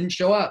 and they didn't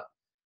show up.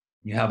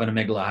 You have an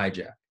amygdala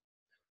hijack.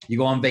 You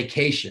go on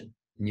vacation,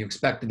 and you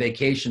expect the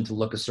vacation to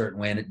look a certain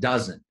way, and it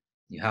doesn't.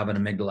 You have an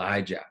amygdala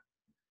hijack.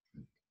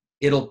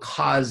 It'll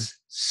cause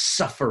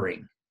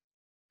suffering.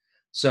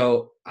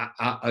 So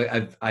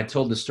I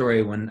told the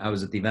story when I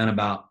was at the event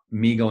about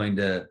me going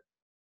to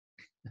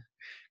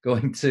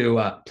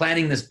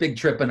planning this big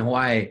trip in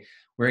Hawaii.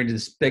 We're into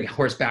this big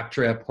horseback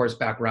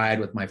ride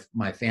with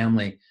my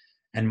family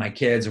and my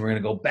kids, and we're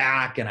going to go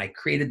back. And I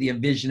created the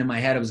vision in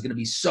my head. It was going to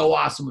be so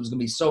awesome. It was going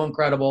to be so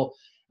incredible.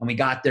 And we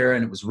got there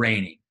and it was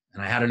raining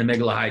and I had an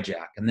amygdala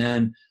hijack, and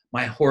then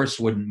my horse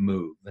wouldn't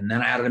move. And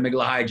then I had an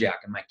amygdala hijack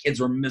and my kids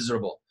were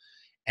miserable.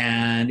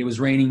 And it was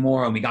raining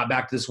more, and we got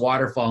back to this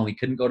waterfall and we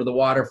couldn't go to the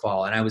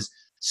waterfall. And I was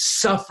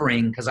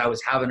suffering because I was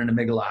having an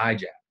amygdala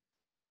hijack.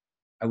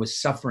 I was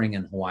suffering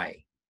in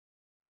Hawaii.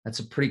 That's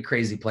a pretty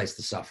crazy place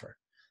to suffer.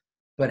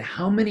 But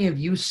how many of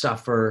you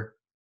suffer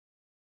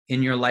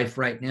in your life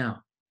right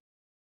now?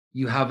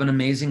 You have an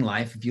amazing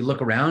life. If you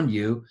look around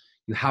you,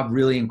 you have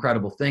really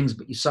incredible things,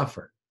 but you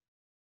suffer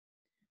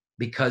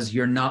because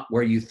you're not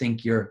where you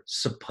think you're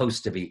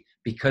supposed to be,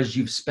 because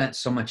you've spent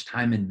so much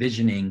time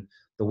envisioning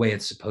the way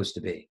it's supposed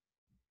to be.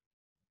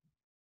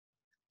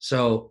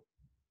 So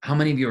how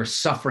many of you are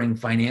suffering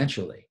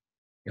financially?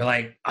 You're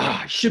like,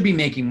 I should be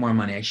making more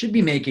money. I should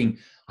be making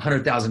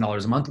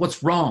 $100,000 a month.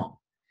 What's wrong?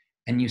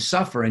 And you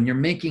suffer, and you're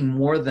making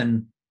more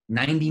than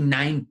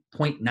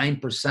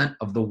 99.9%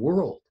 of the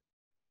world.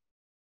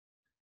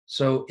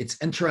 So it's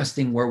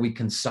interesting where we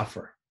can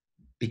suffer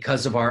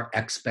because of our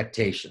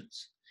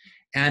expectations.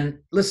 And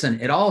listen,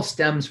 it all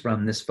stems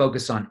from this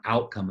focus on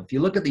outcome. If you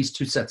look at these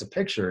two sets of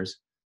pictures,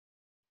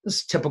 This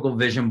is typical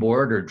vision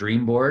board or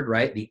dream board,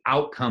 right? The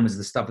outcome is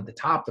the stuff at the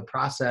top. The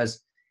process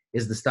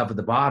is the stuff at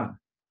the bottom.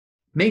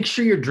 Make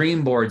sure your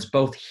dream boards,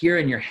 both here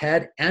in your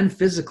head and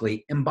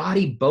physically,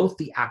 embody both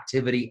the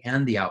activity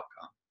and the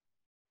outcome.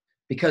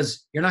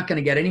 Because you're not going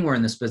to get anywhere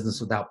in this business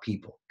without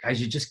people.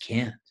 Guys, you just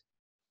can't.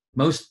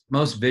 Most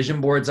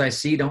vision boards I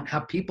see don't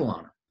have people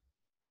on them.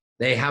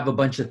 They have a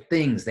bunch of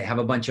things. They have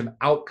a bunch of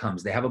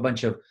outcomes. They have a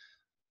bunch of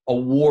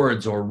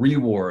awards or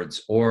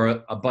rewards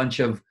or a bunch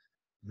of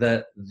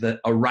the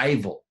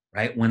arrival,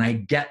 right? When I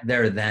get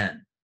there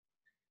then.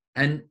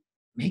 And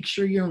make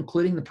sure you're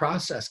including the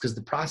process, because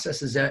the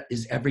process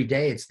is every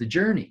day. It's the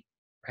journey,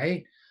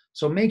 right?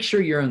 So make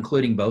sure you're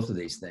including both of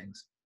these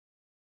things.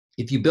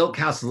 If you built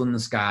castles in the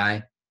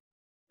sky,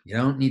 you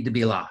don't need to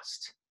be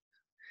lost.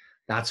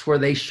 That's where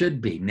they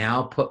should be.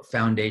 Now put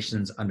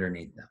foundations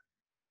underneath them.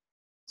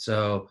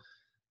 So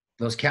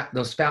those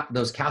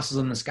castles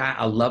in the sky,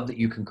 I love that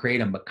you can create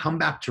them, but come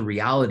back to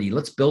reality.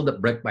 Let's build it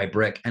brick by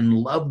brick and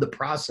love the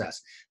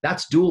process.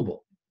 That's doable.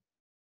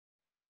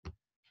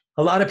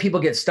 A lot of people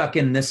get stuck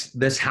in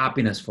this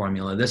happiness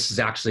formula. This is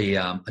actually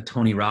a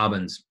Tony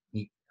Robbins.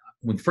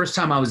 When the first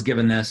time I was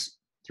given this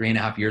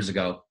 3.5 years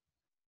ago,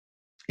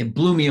 it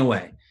blew me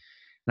away.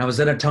 And I was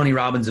at a Tony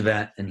Robbins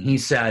event, and he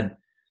said,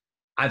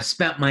 I've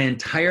spent my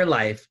entire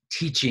life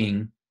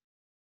teaching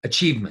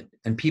achievement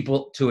and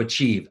people to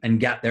achieve and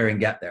get there and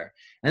get there.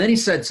 And then he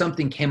said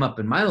something came up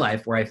in my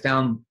life where I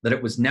found that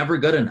it was never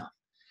good enough.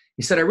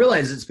 He said, I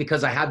realized it's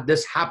because I had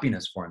this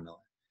happiness formula.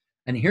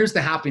 And here's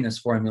the happiness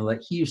formula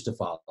he used to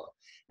follow.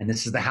 And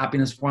this is the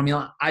happiness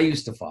formula I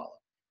used to follow.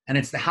 And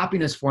it's the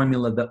happiness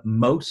formula that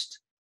most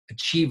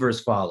achievers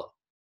follow.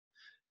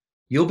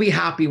 You'll be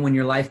happy when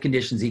your life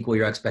conditions equal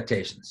your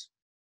expectations.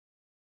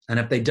 And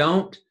if they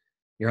don't,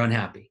 you're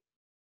unhappy.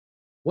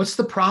 What's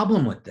the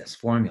problem with this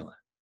formula?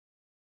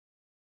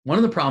 One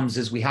of the problems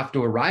is we have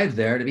to arrive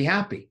there to be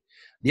happy.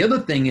 The other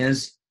thing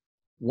is,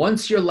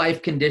 once your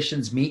life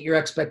conditions meet your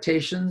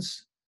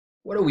expectations,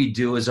 what do we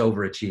do as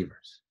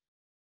overachievers?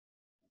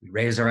 We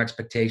raise our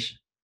expectation.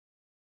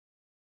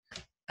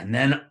 And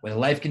then when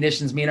life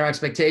conditions meet our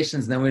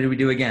expectations, then what do we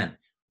do again?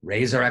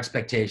 Raise our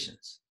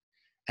expectations.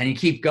 And you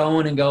keep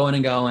going and going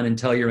and going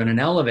until you're in an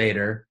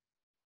elevator,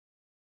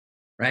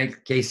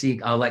 right?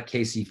 Casey, I'll let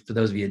Casey, for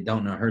those of you that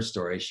don't know her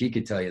story, she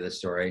could tell you the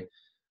story.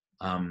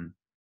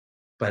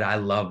 But I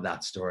love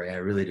that story. I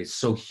really do. It's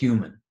so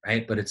human,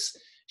 right? But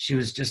she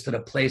was just at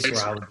a place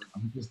where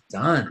I'm just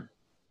done.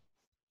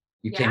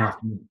 You came off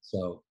mute,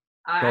 so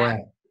go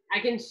ahead. I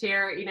can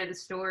share, the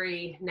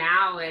story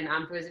now, and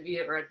for those of you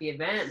that were at the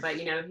event, but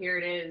here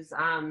it is.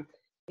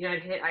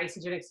 I've hit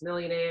Isogenics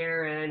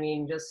Millionaire, and I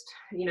mean, just,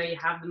 you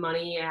have the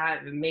money, I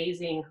have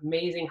amazing,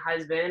 amazing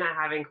husband, I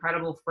have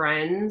incredible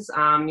friends,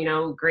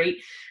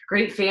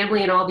 great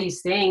family and all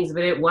these things,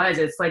 but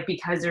it's like,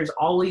 because there's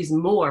always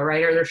more,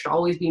 right? Or there should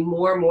always be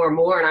more,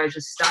 and I was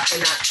just stuck in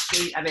that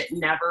state of it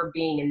never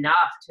being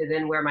enough, to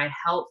then where my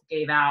health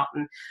gave out,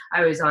 and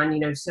I was on,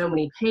 so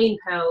many pain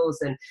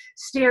pills and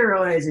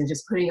steroids and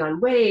just putting on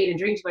weight and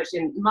drinking too much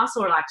and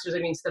muscle relaxers. I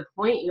mean, to the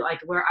point,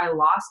 where I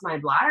lost my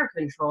bladder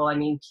control,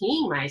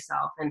 peeing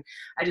myself. And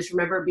I just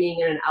remember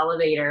being in an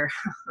elevator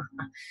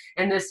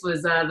and this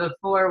was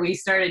before we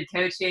started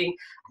coaching,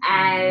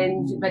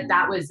 but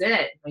that was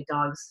it. My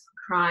dog's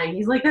crying.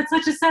 He's like, that's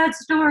such a sad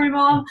story,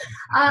 Mom.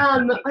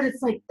 But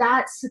it's like,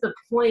 that's to the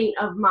point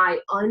of my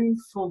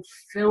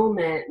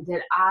unfulfillment,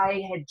 that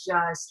I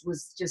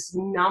was just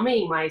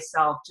numbing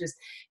myself, just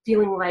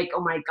feeling like,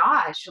 oh my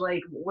gosh,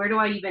 like, where do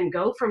I even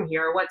go from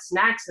here? What's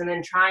next? And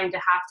then trying to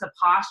have to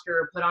posture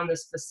or put on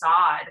this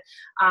facade.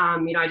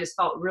 I just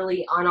felt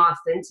really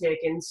unauthentic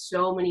in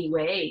so many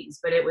ways,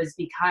 but it was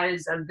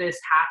because of this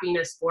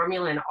happiness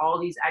formula and all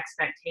these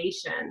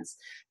expectations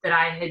that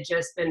I had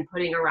just been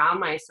putting around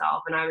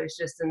myself. And I was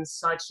just in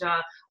such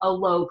a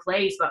low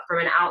place, but from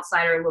an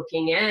outsider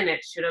looking in,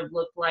 it should have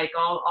looked like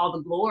all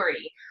the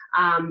glory.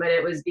 But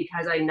it was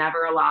because I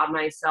never allowed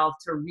myself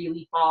to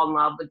really fall in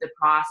love with the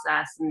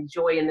process and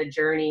joy in the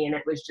journey. And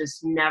it was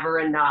just never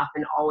enough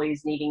and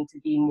always needing to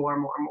be more.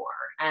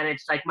 And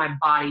it's like my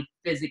body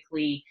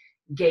physically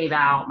gave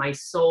out, my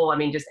soul,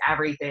 just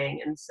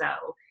everything. And so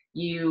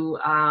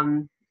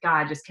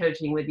God, just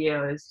coaching with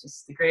you is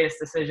just the greatest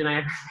decision I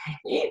ever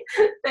made.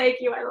 Thank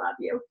you. I love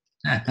you.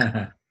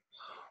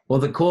 Well,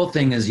 the cool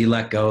thing is you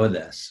let go of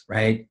this,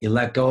 right? You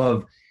let go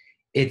of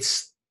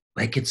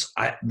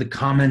the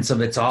comments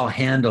of it's all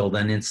handled,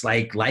 and it's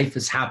like life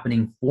is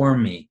happening for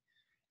me.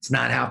 It's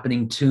not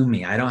happening to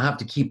me. I don't have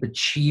to keep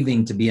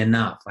achieving to be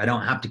enough. I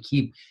don't have to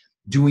keep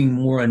doing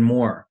more and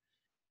more.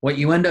 What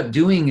you end up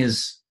doing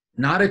is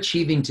not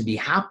achieving to be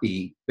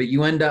happy, but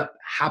you end up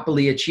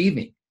happily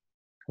achieving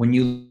when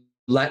you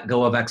let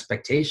go of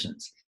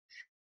expectations.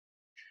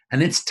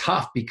 And it's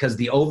tough because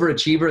the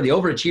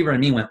overachiever in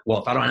me went,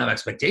 well, if I don't have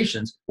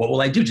expectations, what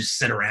will I do? Just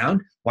sit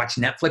around, watch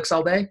Netflix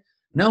all day?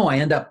 No, I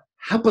end up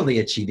happily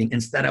achieving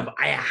instead of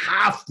I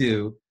have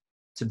to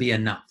be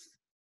enough.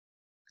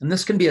 And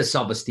this can be a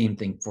self-esteem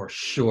thing for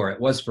sure.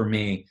 It was for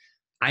me.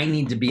 I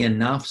need to be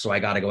enough, so I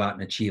got to go out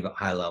and achieve at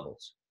high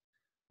levels.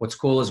 What's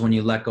cool is when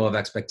you let go of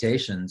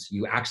expectations,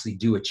 you actually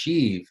do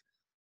achieve,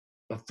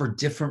 but for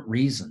different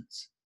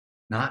reasons.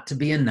 Not to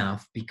be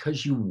enough,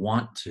 because you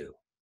want to.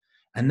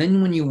 And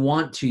then when you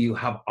want to, you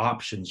have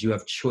options, you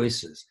have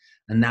choices.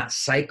 And that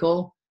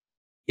cycle,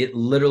 it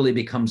literally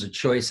becomes a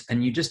choice,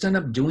 and you just end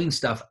up doing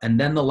stuff. And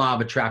then the law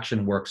of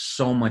attraction works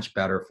so much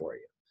better for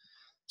you.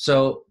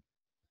 So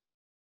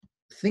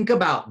think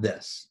about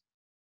this.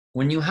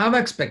 When you have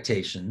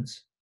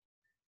expectations,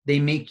 they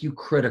make you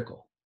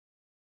critical.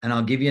 And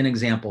I'll give you an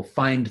example.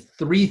 Find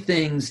 3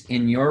 things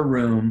in your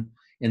room,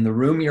 in the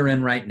room you're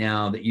in right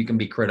now, that you can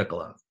be critical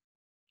of.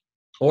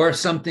 Or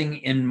something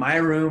in my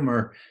room,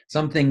 or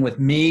something with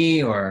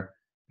me, or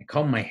I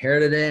combed my hair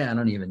today. I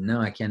don't even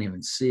know. I can't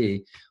even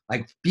see.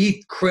 Like,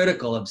 be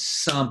critical of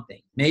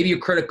something. Maybe you're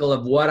critical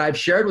of what I've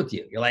shared with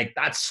you. You're like,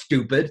 that's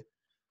stupid.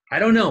 I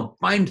don't know.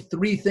 Find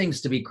 3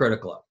 things to be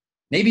critical of.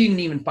 Maybe you can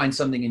even find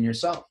something in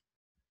yourself.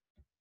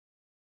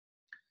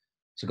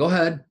 So go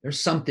ahead.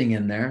 There's something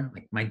in there.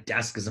 Like, my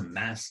desk is a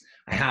mess.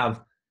 I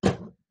have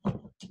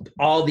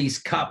all these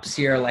cups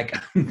here. Like,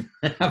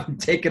 I've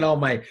taken all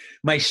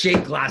my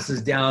shake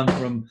glasses down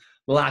from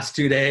the last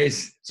 2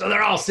 days. So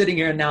they're all sitting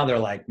here, and now they're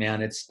like,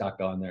 man, it's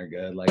stuck on there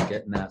good. Like,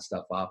 getting that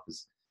stuff off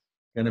is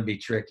going to be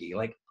tricky.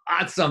 Like,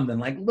 that's something.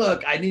 Like,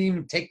 look, I didn't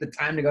even take the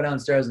time to go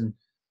downstairs and,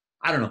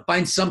 I don't know,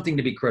 find something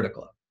to be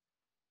critical of.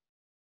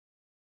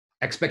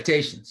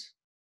 Expectations.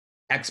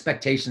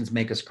 Expectations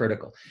make us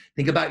critical.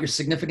 Think about your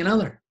significant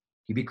other.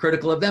 You be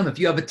critical of them. If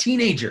you have a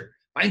teenager,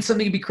 find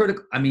something to be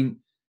critical. I mean,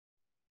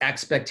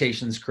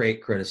 expectations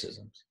create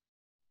criticisms.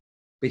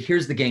 But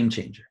here's the game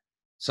changer.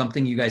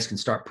 Something you guys can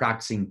start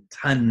practicing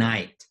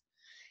tonight.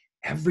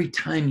 Every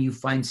time you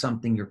find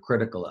something you're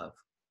critical of,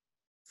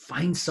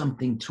 find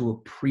something to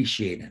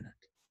appreciate in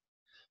it.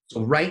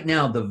 So right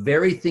now, the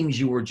very things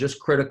you were just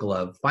critical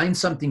of, find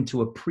something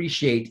to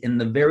appreciate in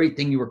the very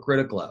thing you were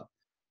critical of.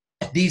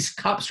 These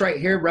cups right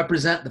here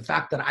represent the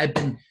fact that I've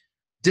been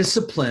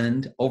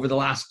disciplined over the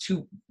last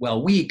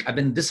week. I've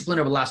been disciplined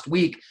over the last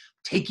week,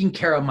 taking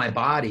care of my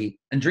body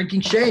and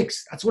drinking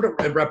shakes. That's what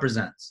it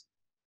represents.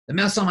 The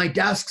mess on my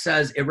desk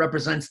says it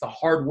represents the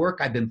hard work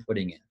I've been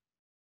putting in.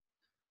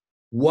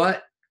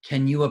 What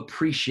can you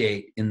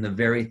appreciate in the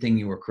very thing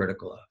you were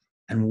critical of?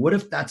 And what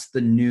if that's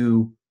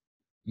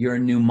your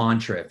new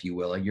mantra, if you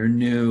will, or your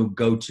new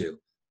go-to?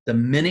 The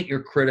minute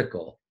you're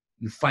critical,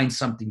 you find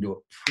something to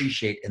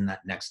appreciate in that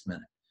next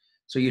minute.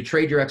 So you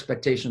trade your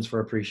expectations for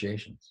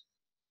appreciations.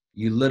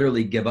 You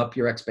literally give up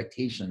your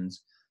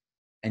expectations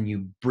and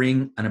you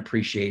bring an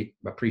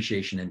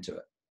appreciation into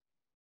it.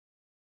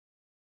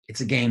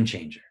 It's a game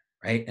changer,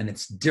 right? And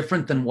it's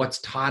different than what's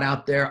taught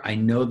out there. I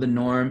know the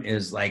norm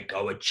is like,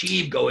 go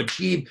achieve,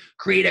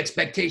 create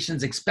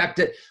expectations, expect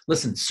it.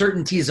 Listen,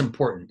 certainty is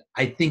important.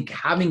 I think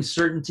having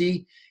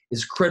certainty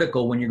is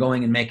critical when you're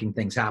going and making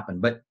things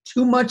happen. But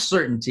too much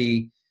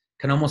certainty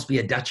can almost be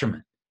a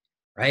detriment,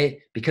 right?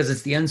 Because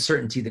it's the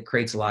uncertainty that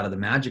creates a lot of the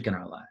magic in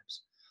our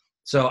lives.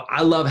 So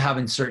I love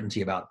having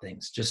certainty about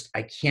things. Just,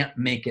 I can't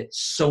make it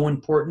so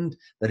important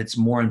that it's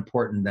more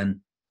important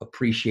than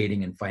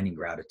appreciating and finding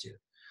gratitude.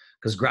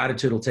 Because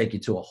gratitude will take you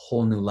to a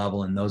whole new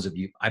level. And those of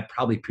you, I'm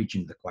probably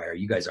preaching to the choir.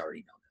 You guys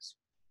already know this.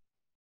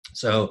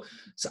 So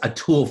it's a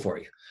tool for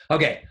you.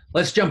 Okay,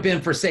 let's jump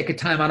in for sake of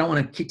time. I don't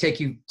want to take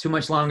you too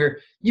much longer.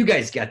 You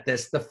guys get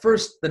this.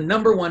 The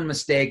number one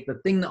mistake, the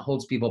thing that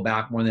holds people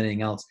back more than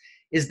anything else,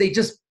 is they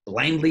just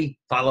blindly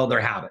follow their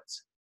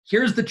habits.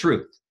 Here's the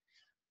truth.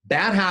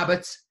 Bad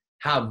habits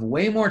have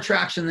way more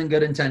traction than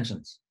good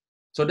intentions.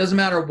 So it doesn't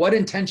matter what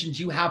intentions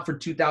you have for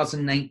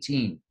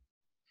 2019.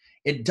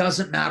 It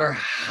doesn't matter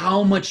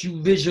how much you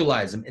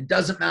visualize them. It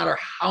doesn't matter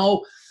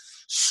how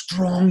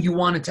strong you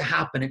want it to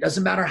happen. It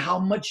doesn't matter how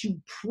much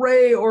you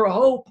pray or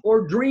hope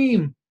or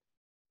dream.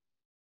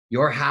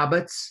 Your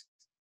habits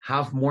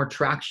have more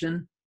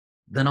traction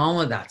than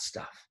all of that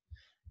stuff.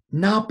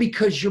 Not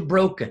because you're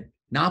broken,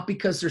 not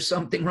because there's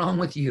something wrong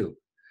with you,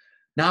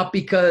 not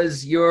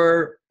because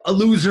you're a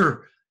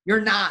loser.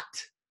 You're not.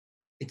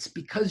 It's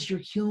because you're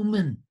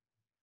human.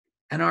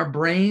 And our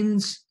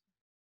brains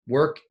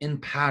work in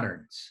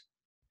patterns.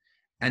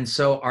 And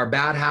so our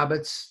bad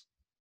habits,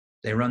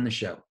 they run the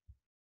show.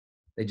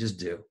 They just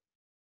do.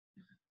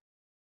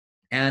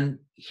 And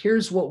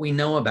here's what we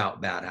know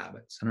about bad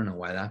habits. I don't know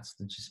why that's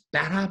just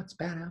bad habits,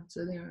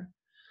 so they are.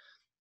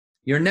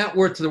 Your net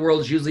worth to the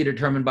world is usually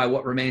determined by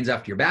what remains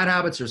after your bad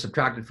habits or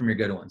subtracted from your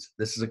good ones.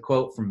 This is a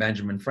quote from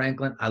Benjamin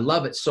Franklin. I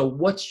love it. So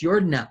what's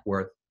your net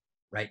worth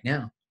right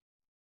now?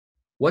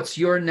 What's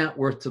your net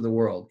worth to the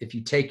world if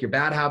you take your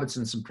bad habits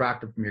and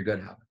subtract it from your good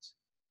habits?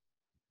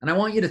 And I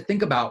want you to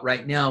think about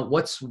right now,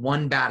 what's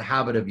one bad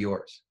habit of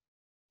yours?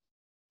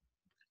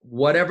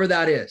 Whatever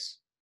that is.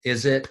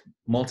 Is it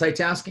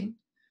multitasking?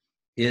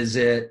 Is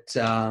it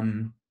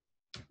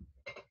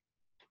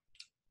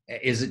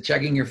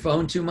checking your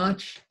phone too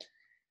much?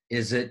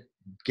 Is it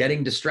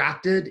getting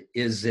distracted?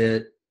 Is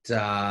it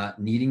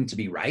needing to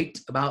be right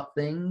about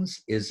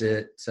things? Is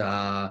it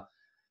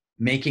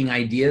making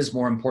ideas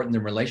more important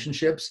than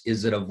relationships?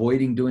 Is it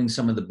avoiding doing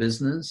some of the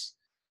business?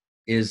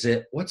 Is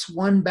it, what's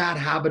one bad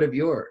habit of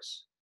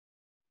yours?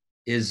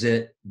 Is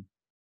it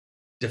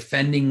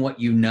defending what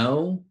you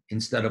know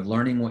instead of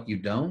learning what you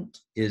don't?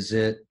 Is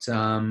it,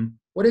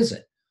 what is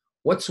it?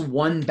 What's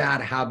one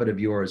bad habit of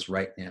yours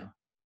right now?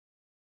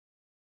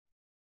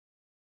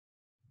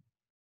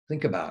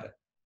 Think about it.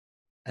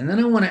 And then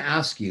I want to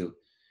ask you,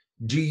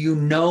 do you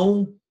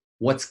know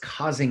what's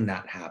causing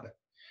that habit?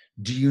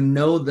 Do you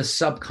know the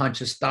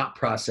subconscious thought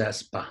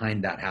process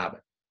behind that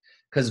habit?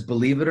 Because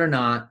believe it or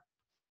not,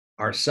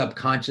 our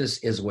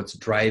subconscious is what's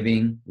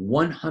driving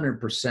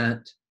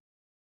 100%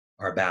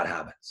 our bad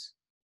habits.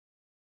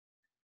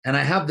 And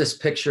I have this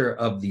picture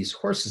of these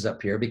horses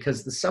up here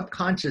because the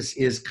subconscious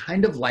is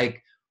kind of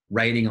like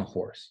riding a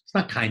horse. It's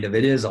not kind of,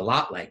 it is a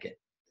lot like it.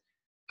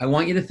 I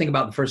want you to think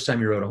about the first time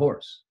you rode a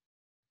horse.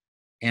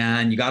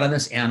 And you got on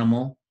this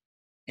animal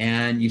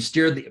and you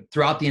steer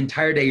throughout the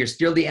entire day, you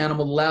steer the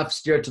animal left,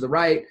 steer it to the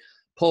right,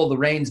 pull the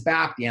reins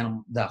back,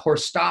 the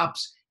horse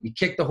stops, you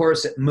kick the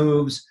horse, it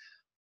moves.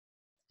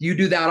 You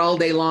do that all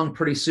day long,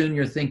 pretty soon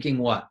you're thinking,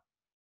 what?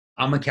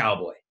 I'm a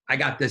cowboy. I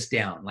got this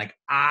down. Like,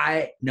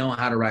 I know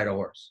how to ride a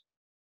horse.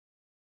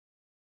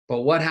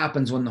 But what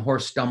happens when the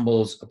horse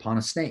stumbles upon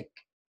a snake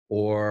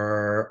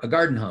or a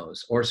garden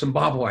hose or some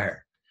barbed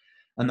wire?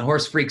 And the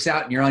horse freaks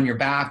out and you're on your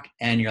back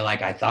and you're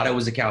like, I thought I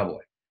was a cowboy.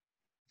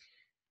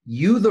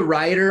 You, the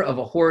rider of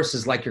a horse,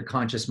 is like your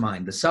conscious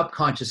mind. The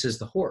subconscious is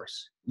the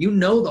horse. You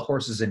know the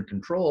horse is in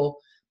control,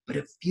 but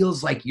it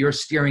feels like you're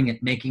steering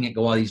it, making it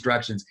go all these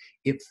directions.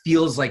 It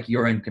feels like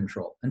you're in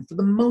control. And for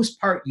the most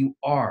part, you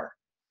are.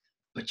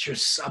 But your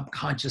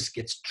subconscious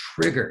gets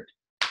triggered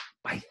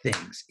by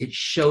things. It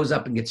shows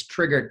up and gets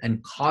triggered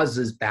and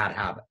causes bad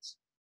habits.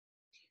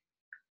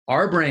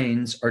 Our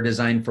brains are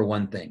designed for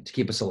one thing, to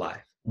keep us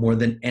alive more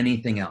than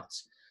anything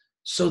else.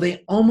 So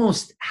they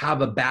almost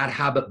have a bad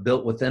habit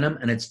built within them,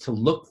 and it's to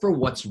look for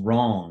what's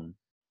wrong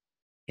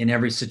in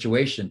every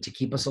situation to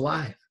keep us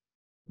alive.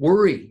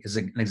 Worry is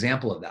an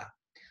example of that.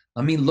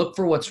 Let me look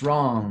for what's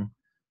wrong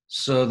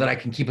so that I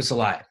can keep us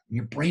alive.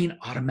 Your brain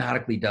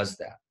automatically does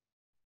that.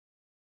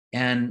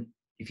 And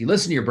if you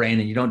listen to your brain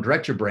and you don't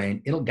direct your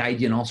brain, it'll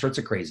guide you in all sorts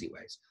of crazy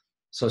ways.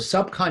 So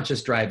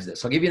subconscious drives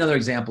this. I'll give you another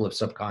example of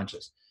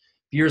subconscious.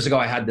 Years ago,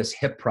 I had this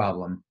hip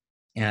problem,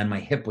 and my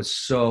hip was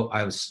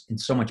I was in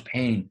so much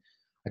pain.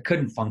 I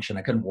couldn't function.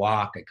 I couldn't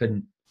walk. I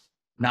couldn't,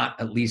 not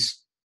at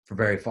least for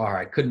very far.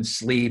 I couldn't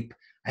sleep.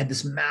 I had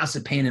this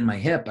massive pain in my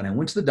hip, and I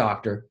went to the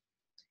doctor.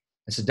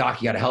 I said,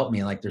 Doc, you got to help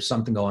me. Like, there's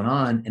something going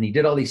on. And he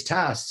did all these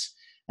tests,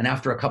 and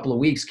after a couple of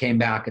weeks came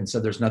back and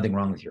said, there's nothing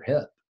wrong with your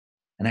hip.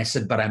 And I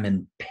said, but I'm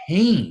in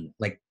pain,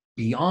 like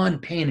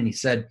beyond pain. And he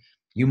said,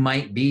 you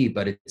might be,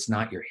 but it's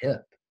not your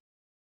hip.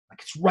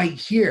 Like, it's right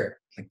here.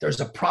 Like,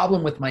 there's a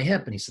problem with my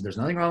hip. And he said, there's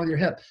nothing wrong with your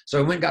hip. So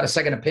I went and got a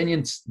second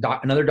opinion.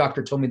 Another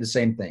doctor told me the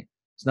same thing.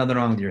 There's nothing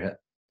wrong with your hip.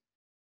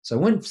 So I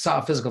went and saw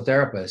a physical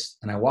therapist,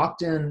 and I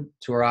walked in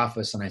to her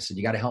office and I said,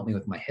 you got to help me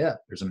with my hip.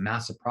 There's a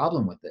massive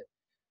problem with it.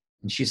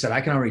 And she said,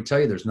 I can already tell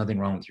you there's nothing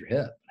wrong with your hip.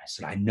 And I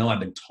said, I know, I've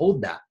been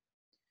told that.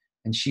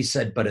 And she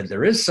said, but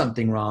there is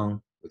something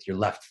wrong with your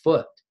left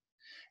foot,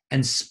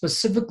 and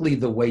specifically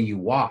the way you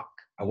walk.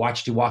 I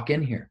watched you walk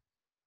in here.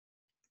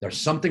 There's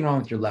something wrong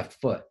with your left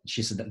foot.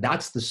 She said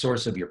that's the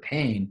source of your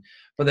pain.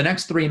 For the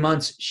next 3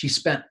 months, she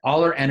spent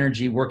all her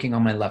energy working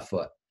on my left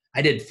foot.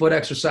 I did foot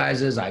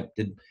exercises. I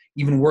did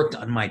even worked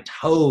on my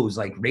toes,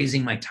 like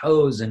raising my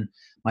toes and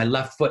my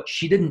left foot.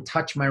 She didn't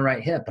touch my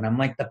right hip. And I'm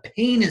like, the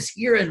pain is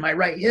here in my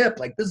right hip.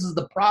 Like, this is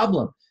the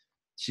problem.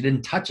 She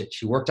didn't touch it.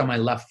 She worked on my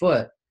left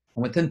foot.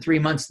 And within 3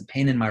 months, the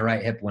pain in my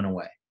right hip went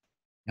away.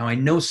 Now, I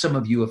know some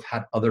of you have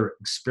had other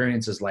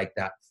experiences like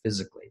that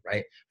physically,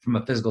 right? From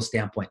a physical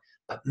standpoint,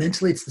 but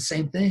mentally, it's the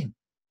same thing.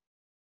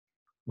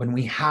 When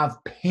we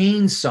have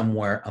pain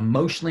somewhere,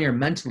 emotionally or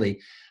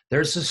mentally,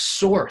 there's a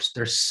source.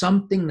 There's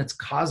something that's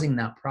causing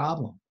that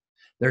problem.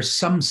 There's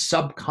some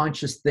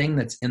subconscious thing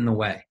that's in the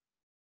way.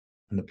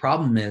 And the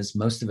problem is,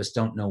 most of us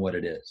don't know what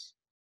it is.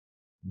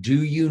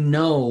 Do you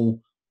know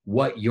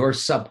what your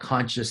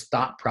subconscious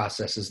thought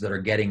processes that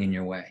are getting in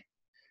your way?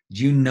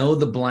 Do you know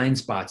the blind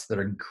spots that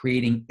are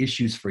creating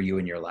issues for you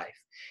in your life,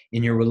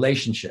 in your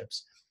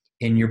relationships,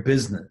 in your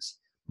business,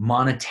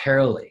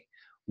 monetarily,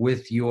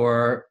 with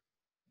your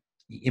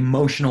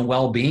emotional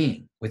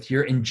well-being, with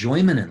your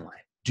enjoyment in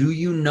life? Do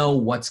you know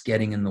what's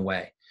getting in the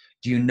way?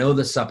 Do you know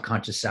the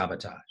subconscious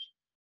sabotage?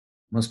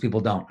 Most people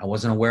don't. I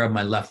wasn't aware of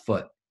my left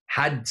foot.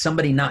 Had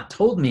somebody not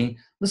told me,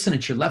 listen,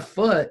 it's your left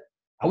foot,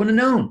 I wouldn't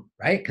have known,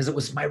 right? Because it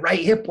was my right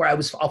hip where I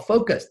was all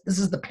focused. This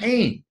is the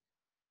pain.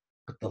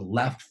 But the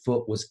left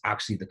foot was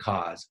actually the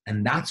cause.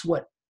 And that's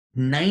what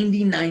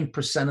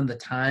 99% of the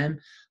time,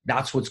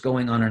 that's what's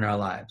going on in our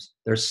lives.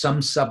 There's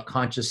some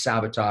subconscious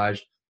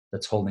sabotage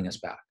that's holding us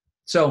back.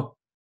 So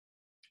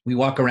we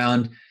walk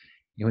around,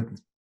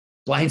 with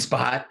blind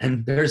spot,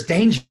 and there's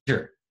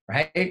danger,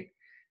 right?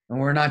 And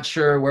we're not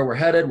sure where we're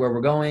headed, where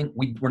we're going.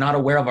 We're not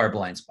aware of our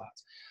blind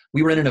spots.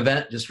 We were in an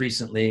event just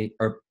recently,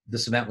 or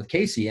this event with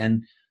Casey,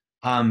 and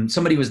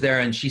somebody was there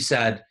and she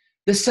said,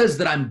 this says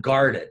that I'm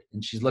guarded.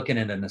 And she's looking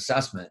at an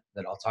assessment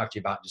that I'll talk to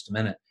you about in just a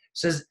minute. It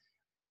says,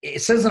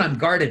 it says that I'm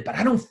guarded, but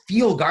I don't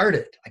feel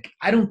guarded. Like,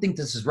 I don't think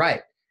this is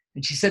right.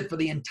 And she said, for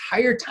the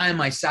entire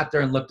time I sat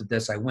there and looked at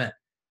this, I went,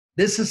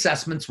 this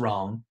assessment's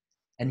wrong,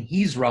 and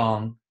he's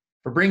wrong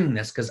for bringing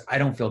this because I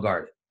don't feel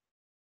guarded.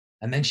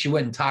 And then she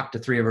went and talked to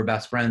 3 of her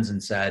best friends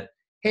and said,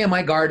 hey, am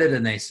I guarded?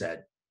 And they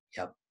said,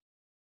 yep.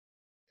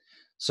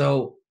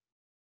 So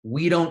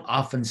we don't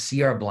often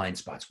see our blind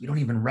spots. We don't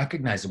even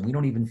recognize them. We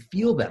don't even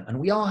feel them. And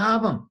we all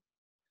have them.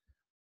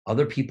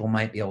 Other people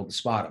might be able to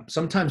spot them.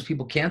 Sometimes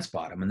people can't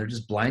spot them, and they're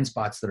just blind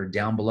spots that are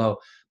down below,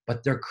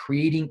 but they're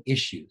creating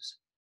issues.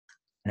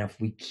 And if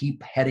we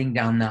keep heading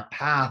down that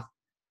path,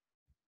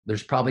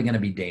 there's probably going to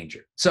be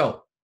danger.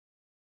 So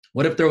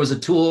what if there was a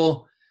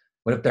tool?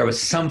 What if there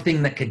was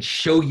something that could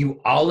show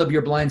you all of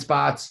your blind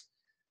spots?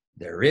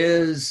 There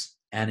is,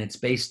 and it's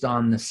based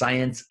on the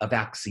science of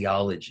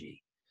axiology.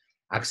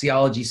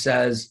 Axiology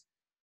says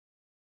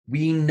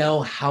we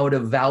know how to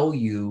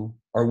value,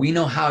 or we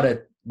know how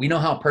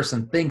a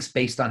person thinks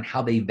based on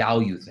how they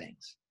value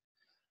things.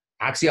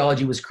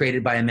 Axiology was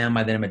created by a man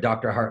by the name of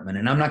Dr. Hartman,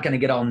 and I'm not going to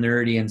get all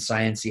nerdy and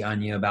sciencey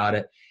on you about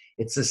it.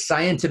 It's a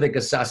scientific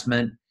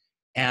assessment,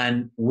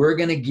 and we're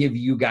going to give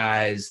you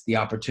guys the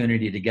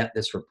opportunity to get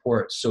this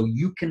report so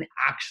you can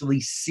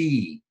actually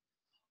see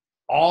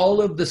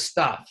all of the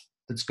stuff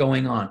that's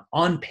going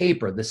on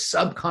paper, the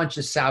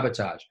subconscious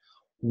sabotage.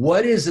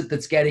 What is it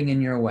that's getting in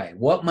your way?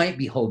 What might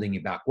be holding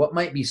you back? What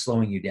might be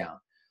slowing you down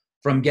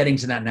from getting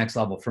to that next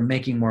level, from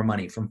making more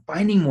money, from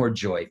finding more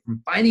joy,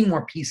 from finding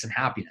more peace and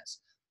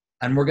happiness?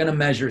 And we're going to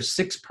measure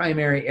 6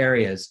 primary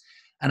areas.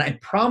 And I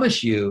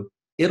promise you,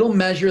 it'll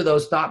measure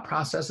those thought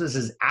processes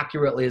as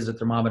accurately as a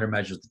thermometer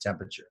measures the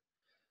temperature.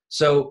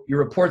 So your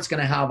report's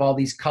going to have all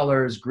these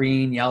colors: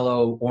 green,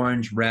 yellow,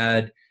 orange,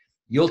 red.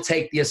 You'll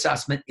take the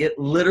assessment. It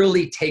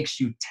literally takes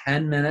you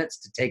 10 minutes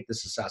to take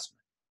this assessment.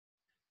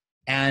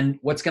 And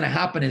what's going to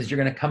happen is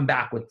you're going to come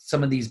back with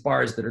some of these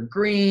bars that are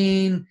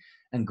green,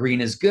 and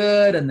green is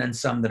good, and then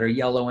some that are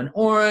yellow and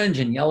orange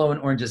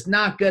is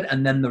not good,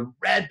 and then the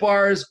red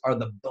bars are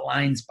the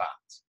blind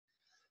spots.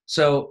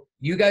 So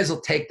you guys will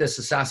take this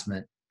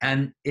assessment,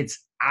 and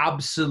it's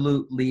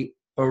absolutely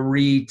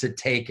free to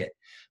take it,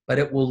 but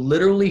it will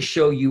literally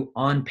show you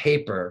on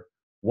paper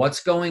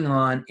what's going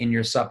on in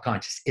your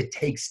subconscious. It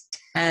takes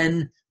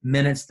 10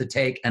 minutes to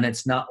take, and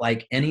it's not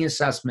like any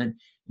assessment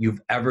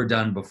you've ever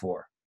done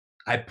before.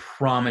 I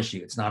promise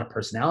you, it's not a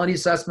personality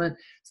assessment.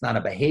 It's not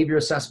a behavior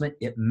assessment.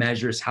 It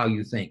measures how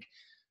you think.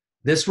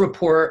 This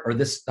report, or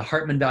the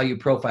Hartman Value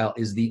Profile,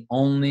 is the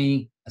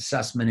only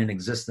assessment in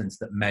existence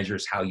that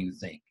measures how you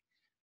think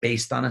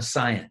based on the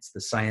science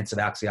of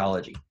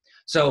axiology.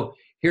 So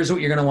here's what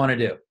you're going to want to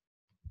do.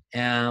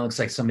 And it looks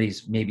like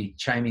somebody's maybe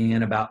chiming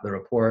in about the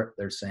report.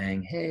 They're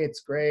saying, hey, it's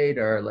great,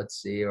 or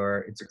let's see, or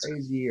it's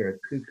crazy, or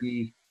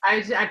kooky.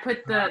 I put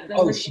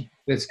the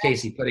it's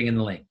Casey putting in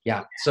the link.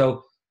 Yeah.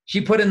 So she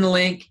put in the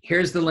link.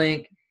 Here's the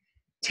link.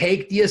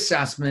 Take the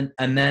assessment.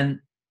 And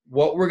then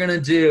what we're going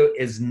to do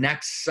is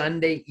next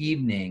Sunday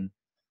evening,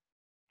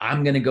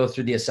 I'm going to go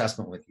through the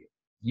assessment with you.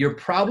 You're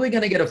probably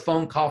going to get a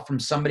phone call from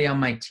somebody on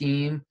my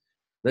team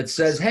that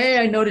says, hey,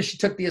 I noticed you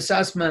took the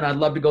assessment. I'd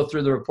love to go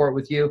through the report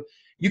with you.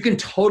 You can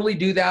totally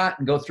do that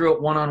and go through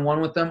it one-on-one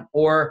with them,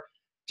 or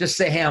just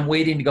say, hey, I'm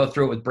waiting to go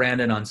through it with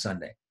Brandon on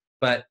Sunday.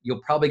 But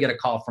you'll probably get a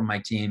call from my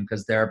team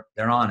because they're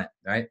on it,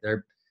 right?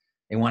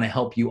 They want to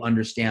help you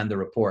understand the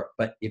report.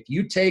 But if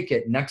you take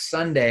it next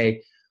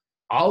Sunday,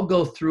 I'll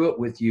go through it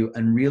with you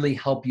and really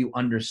help you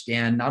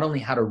understand not only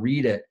how to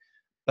read it,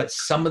 but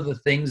some of the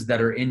things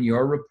that are in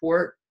your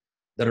report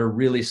that are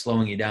really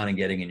slowing you down and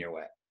getting in your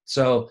way.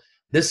 So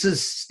this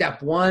is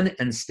step 1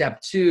 and step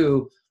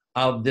 2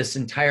 of this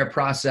entire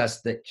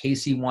process that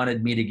Casey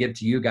wanted me to give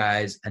to you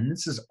guys. And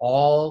this is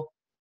all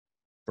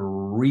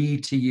free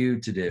to you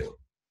to do.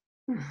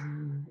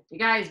 You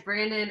guys,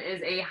 Brandon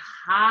is a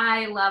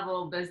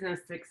high-level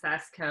business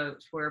success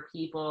coach where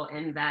people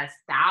invest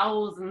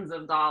thousands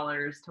of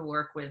dollars to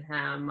work with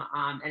him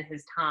and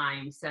his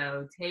time.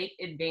 So take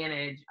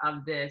advantage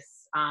of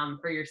this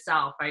for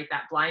yourself, right?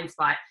 That blind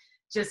spot.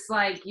 Just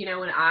like,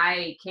 when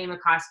I came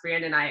across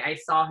Brandon, I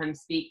saw him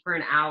speak for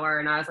an hour,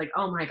 and I was like,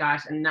 oh my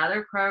gosh,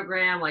 another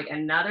program, like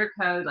another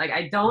code. Like,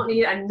 I don't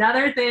need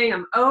another thing.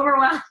 I'm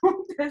overwhelmed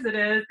as it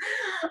is.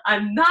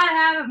 I'm not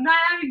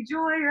having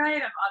joy,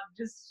 right? I'm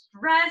just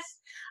stressed.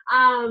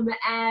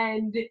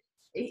 And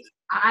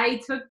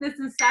I took this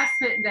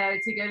assessment though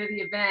to go to the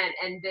event,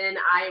 and then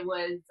I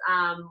was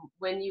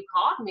when you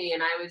called me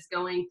and I was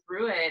going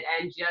through it,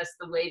 and just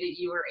the way that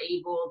you were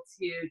able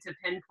to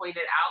pinpoint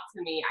it out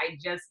to me, I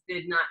just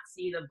did not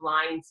see the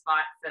blind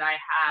spots that I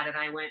had, and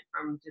I went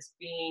from just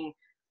being,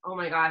 oh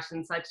my gosh,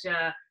 in such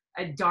a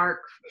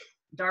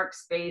dark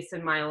space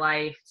in my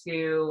life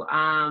to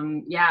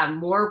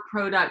more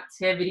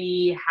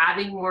productivity,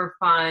 having more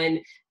fun,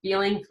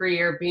 feeling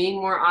freer,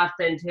 being more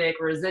authentic,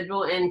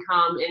 residual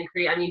income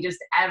increase. I mean, just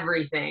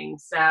everything.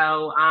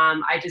 So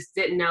I just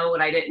didn't know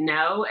what I didn't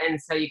know. And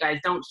so you guys,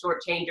 don't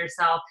shortchange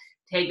yourself.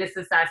 Take this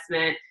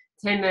assessment.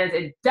 10 minutes.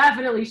 It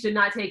definitely should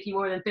not take you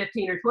more than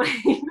 15 or 20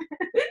 minutes.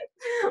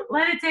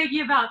 let it take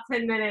you about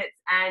 10 minutes.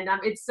 And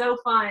it's so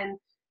fun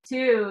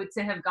too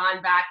to have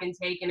gone back and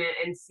taken it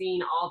and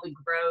seen all the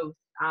growth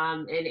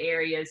in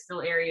areas,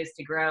 still areas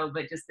to grow,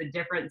 but just the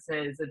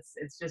differences.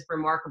 It's just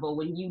remarkable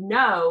when you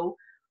know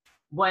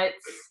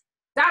what's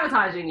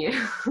sabotaging you.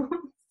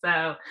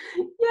 So,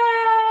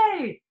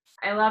 yay!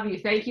 I love you.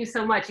 Thank you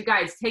so much. You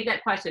guys, take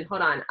that question.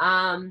 Hold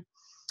on.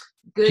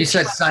 Good. She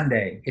said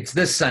Sunday. It's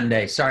this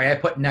Sunday. Sorry, I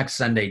put next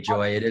Sunday,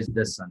 Joy. It is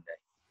this Sunday.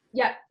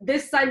 Yeah,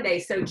 this Sunday.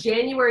 So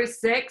January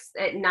 6th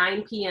at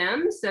 9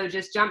 p.m. So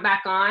just jump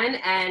back on.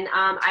 And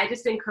I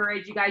just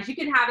encourage you guys, you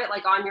can have it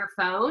like on your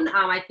phone.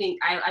 I think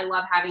I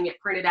love having it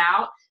printed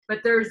out. But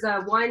there's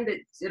one that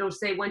it'll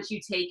say once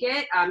you take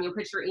it, you'll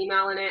put your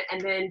email in it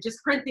and then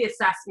just print the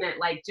assessment,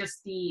 like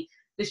just the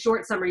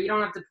short summary. You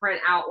don't have to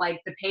print out like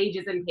the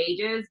pages and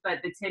pages, but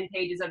the 10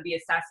 pages of the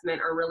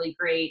assessment are really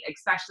great,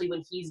 especially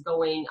when he's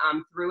going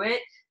through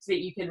it so that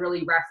you can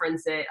really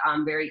reference it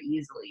very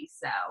easily.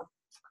 So.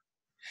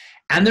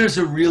 And there's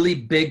a really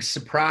big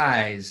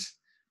surprise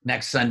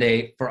next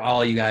Sunday for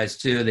all you guys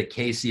too that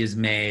Casey has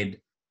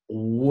made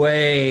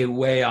way,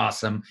 way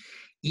awesome.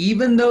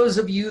 Even those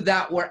of you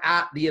that were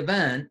at the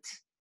event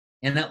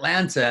in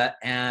Atlanta,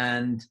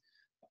 and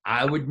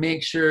I would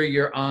make sure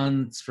you're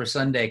on for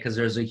Sunday because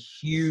there's a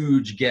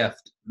huge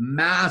gift,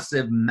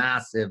 massive,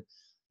 massive,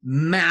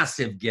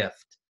 massive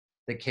gift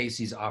that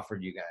Casey's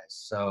offered you guys.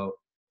 So,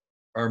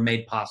 or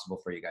made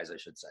possible for you guys, I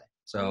should say.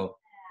 So.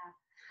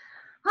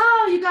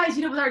 Oh, you guys,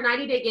 with our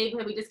 90-day game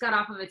plan, we just got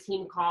off of a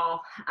team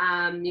call,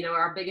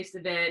 our biggest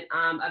event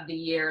of the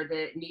year,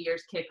 the New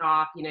Year's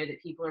kickoff, that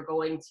people are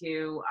going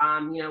to,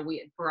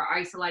 for our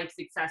ISOLife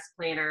Success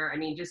Planner,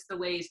 just the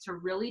ways to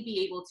really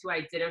be able to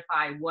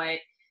identify what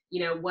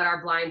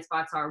our blind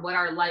spots are, what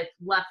our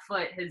left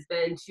foot has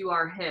been to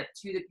our hip,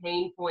 to the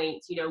pain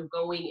points,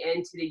 going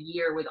into the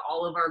year with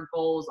all of our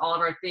goals, all of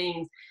our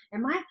things.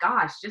 And my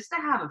gosh, just to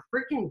have a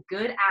freaking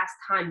good ass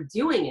time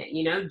doing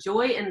it,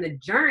 joy in the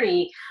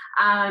journey,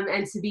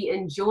 and to be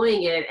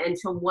enjoying it and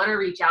to want to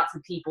reach out to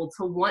people,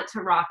 to want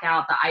to rock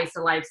out the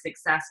ISOLife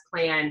Success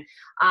Plan,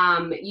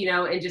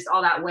 and just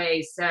all that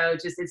way. So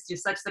it's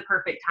just such the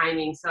perfect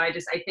timing. So I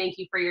thank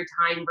you for your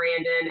time,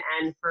 Brandon,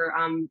 and for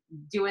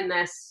doing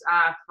this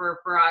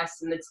for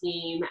us and the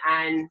team.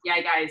 And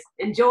yeah, guys,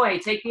 enjoy,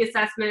 take the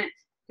assessment,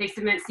 take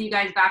some minutes, see you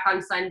guys back on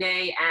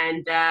Sunday,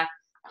 and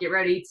get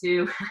ready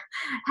to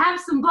have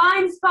some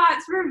blind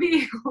spots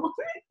revealed.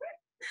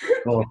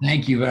 Well,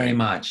 thank you very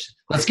much.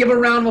 Let's give a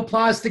round of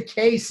applause to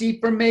Casey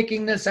for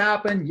making this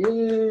happen.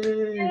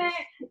 Yay!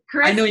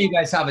 Chris, I know you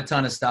guys have a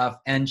ton of stuff,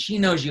 and she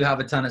knows you have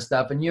a ton of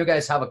stuff, and you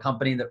guys have a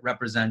company that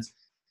represents,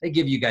 they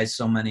give you guys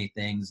so many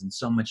things and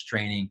so much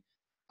training.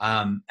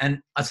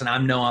 And listen,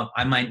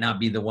 I might not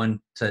be the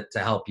one to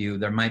help you.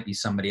 There might be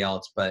somebody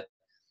else, but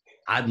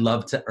I'd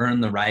love to earn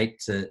the right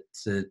to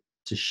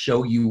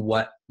show you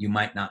what you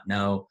might not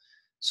know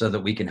so that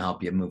we can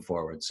help you move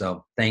forward.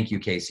 So thank you,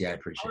 Casey. I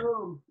appreciate it.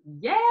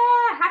 Yeah.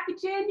 Happy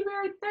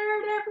January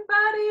 3rd,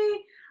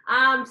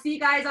 everybody. See you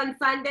guys on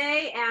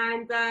Sunday,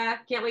 and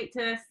can't wait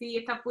to see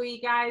a couple of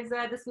you guys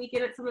this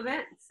weekend at some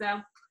events. So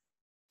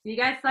see you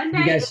guys Sunday.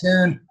 See you guys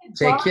soon.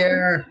 Take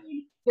care.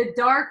 The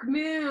dark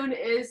moon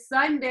is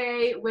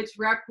Sunday, which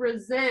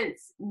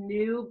represents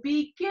new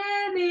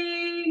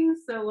beginnings.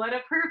 So what a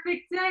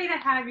perfect day to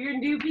have your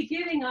new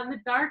beginning on the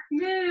dark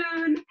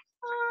moon.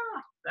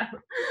 So,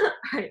 all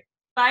right.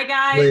 Bye,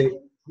 guys. See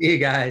you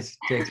guys.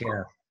 Take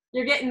care.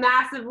 You're getting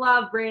massive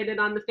love, Brandon,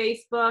 on the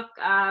Facebook.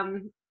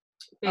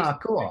 Oh,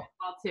 cool.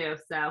 Too.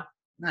 So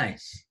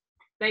nice.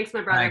 Thanks,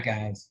 my brother. All right,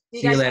 guys.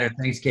 See you later.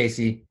 Thanks,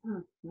 Casey.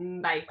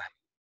 Bye.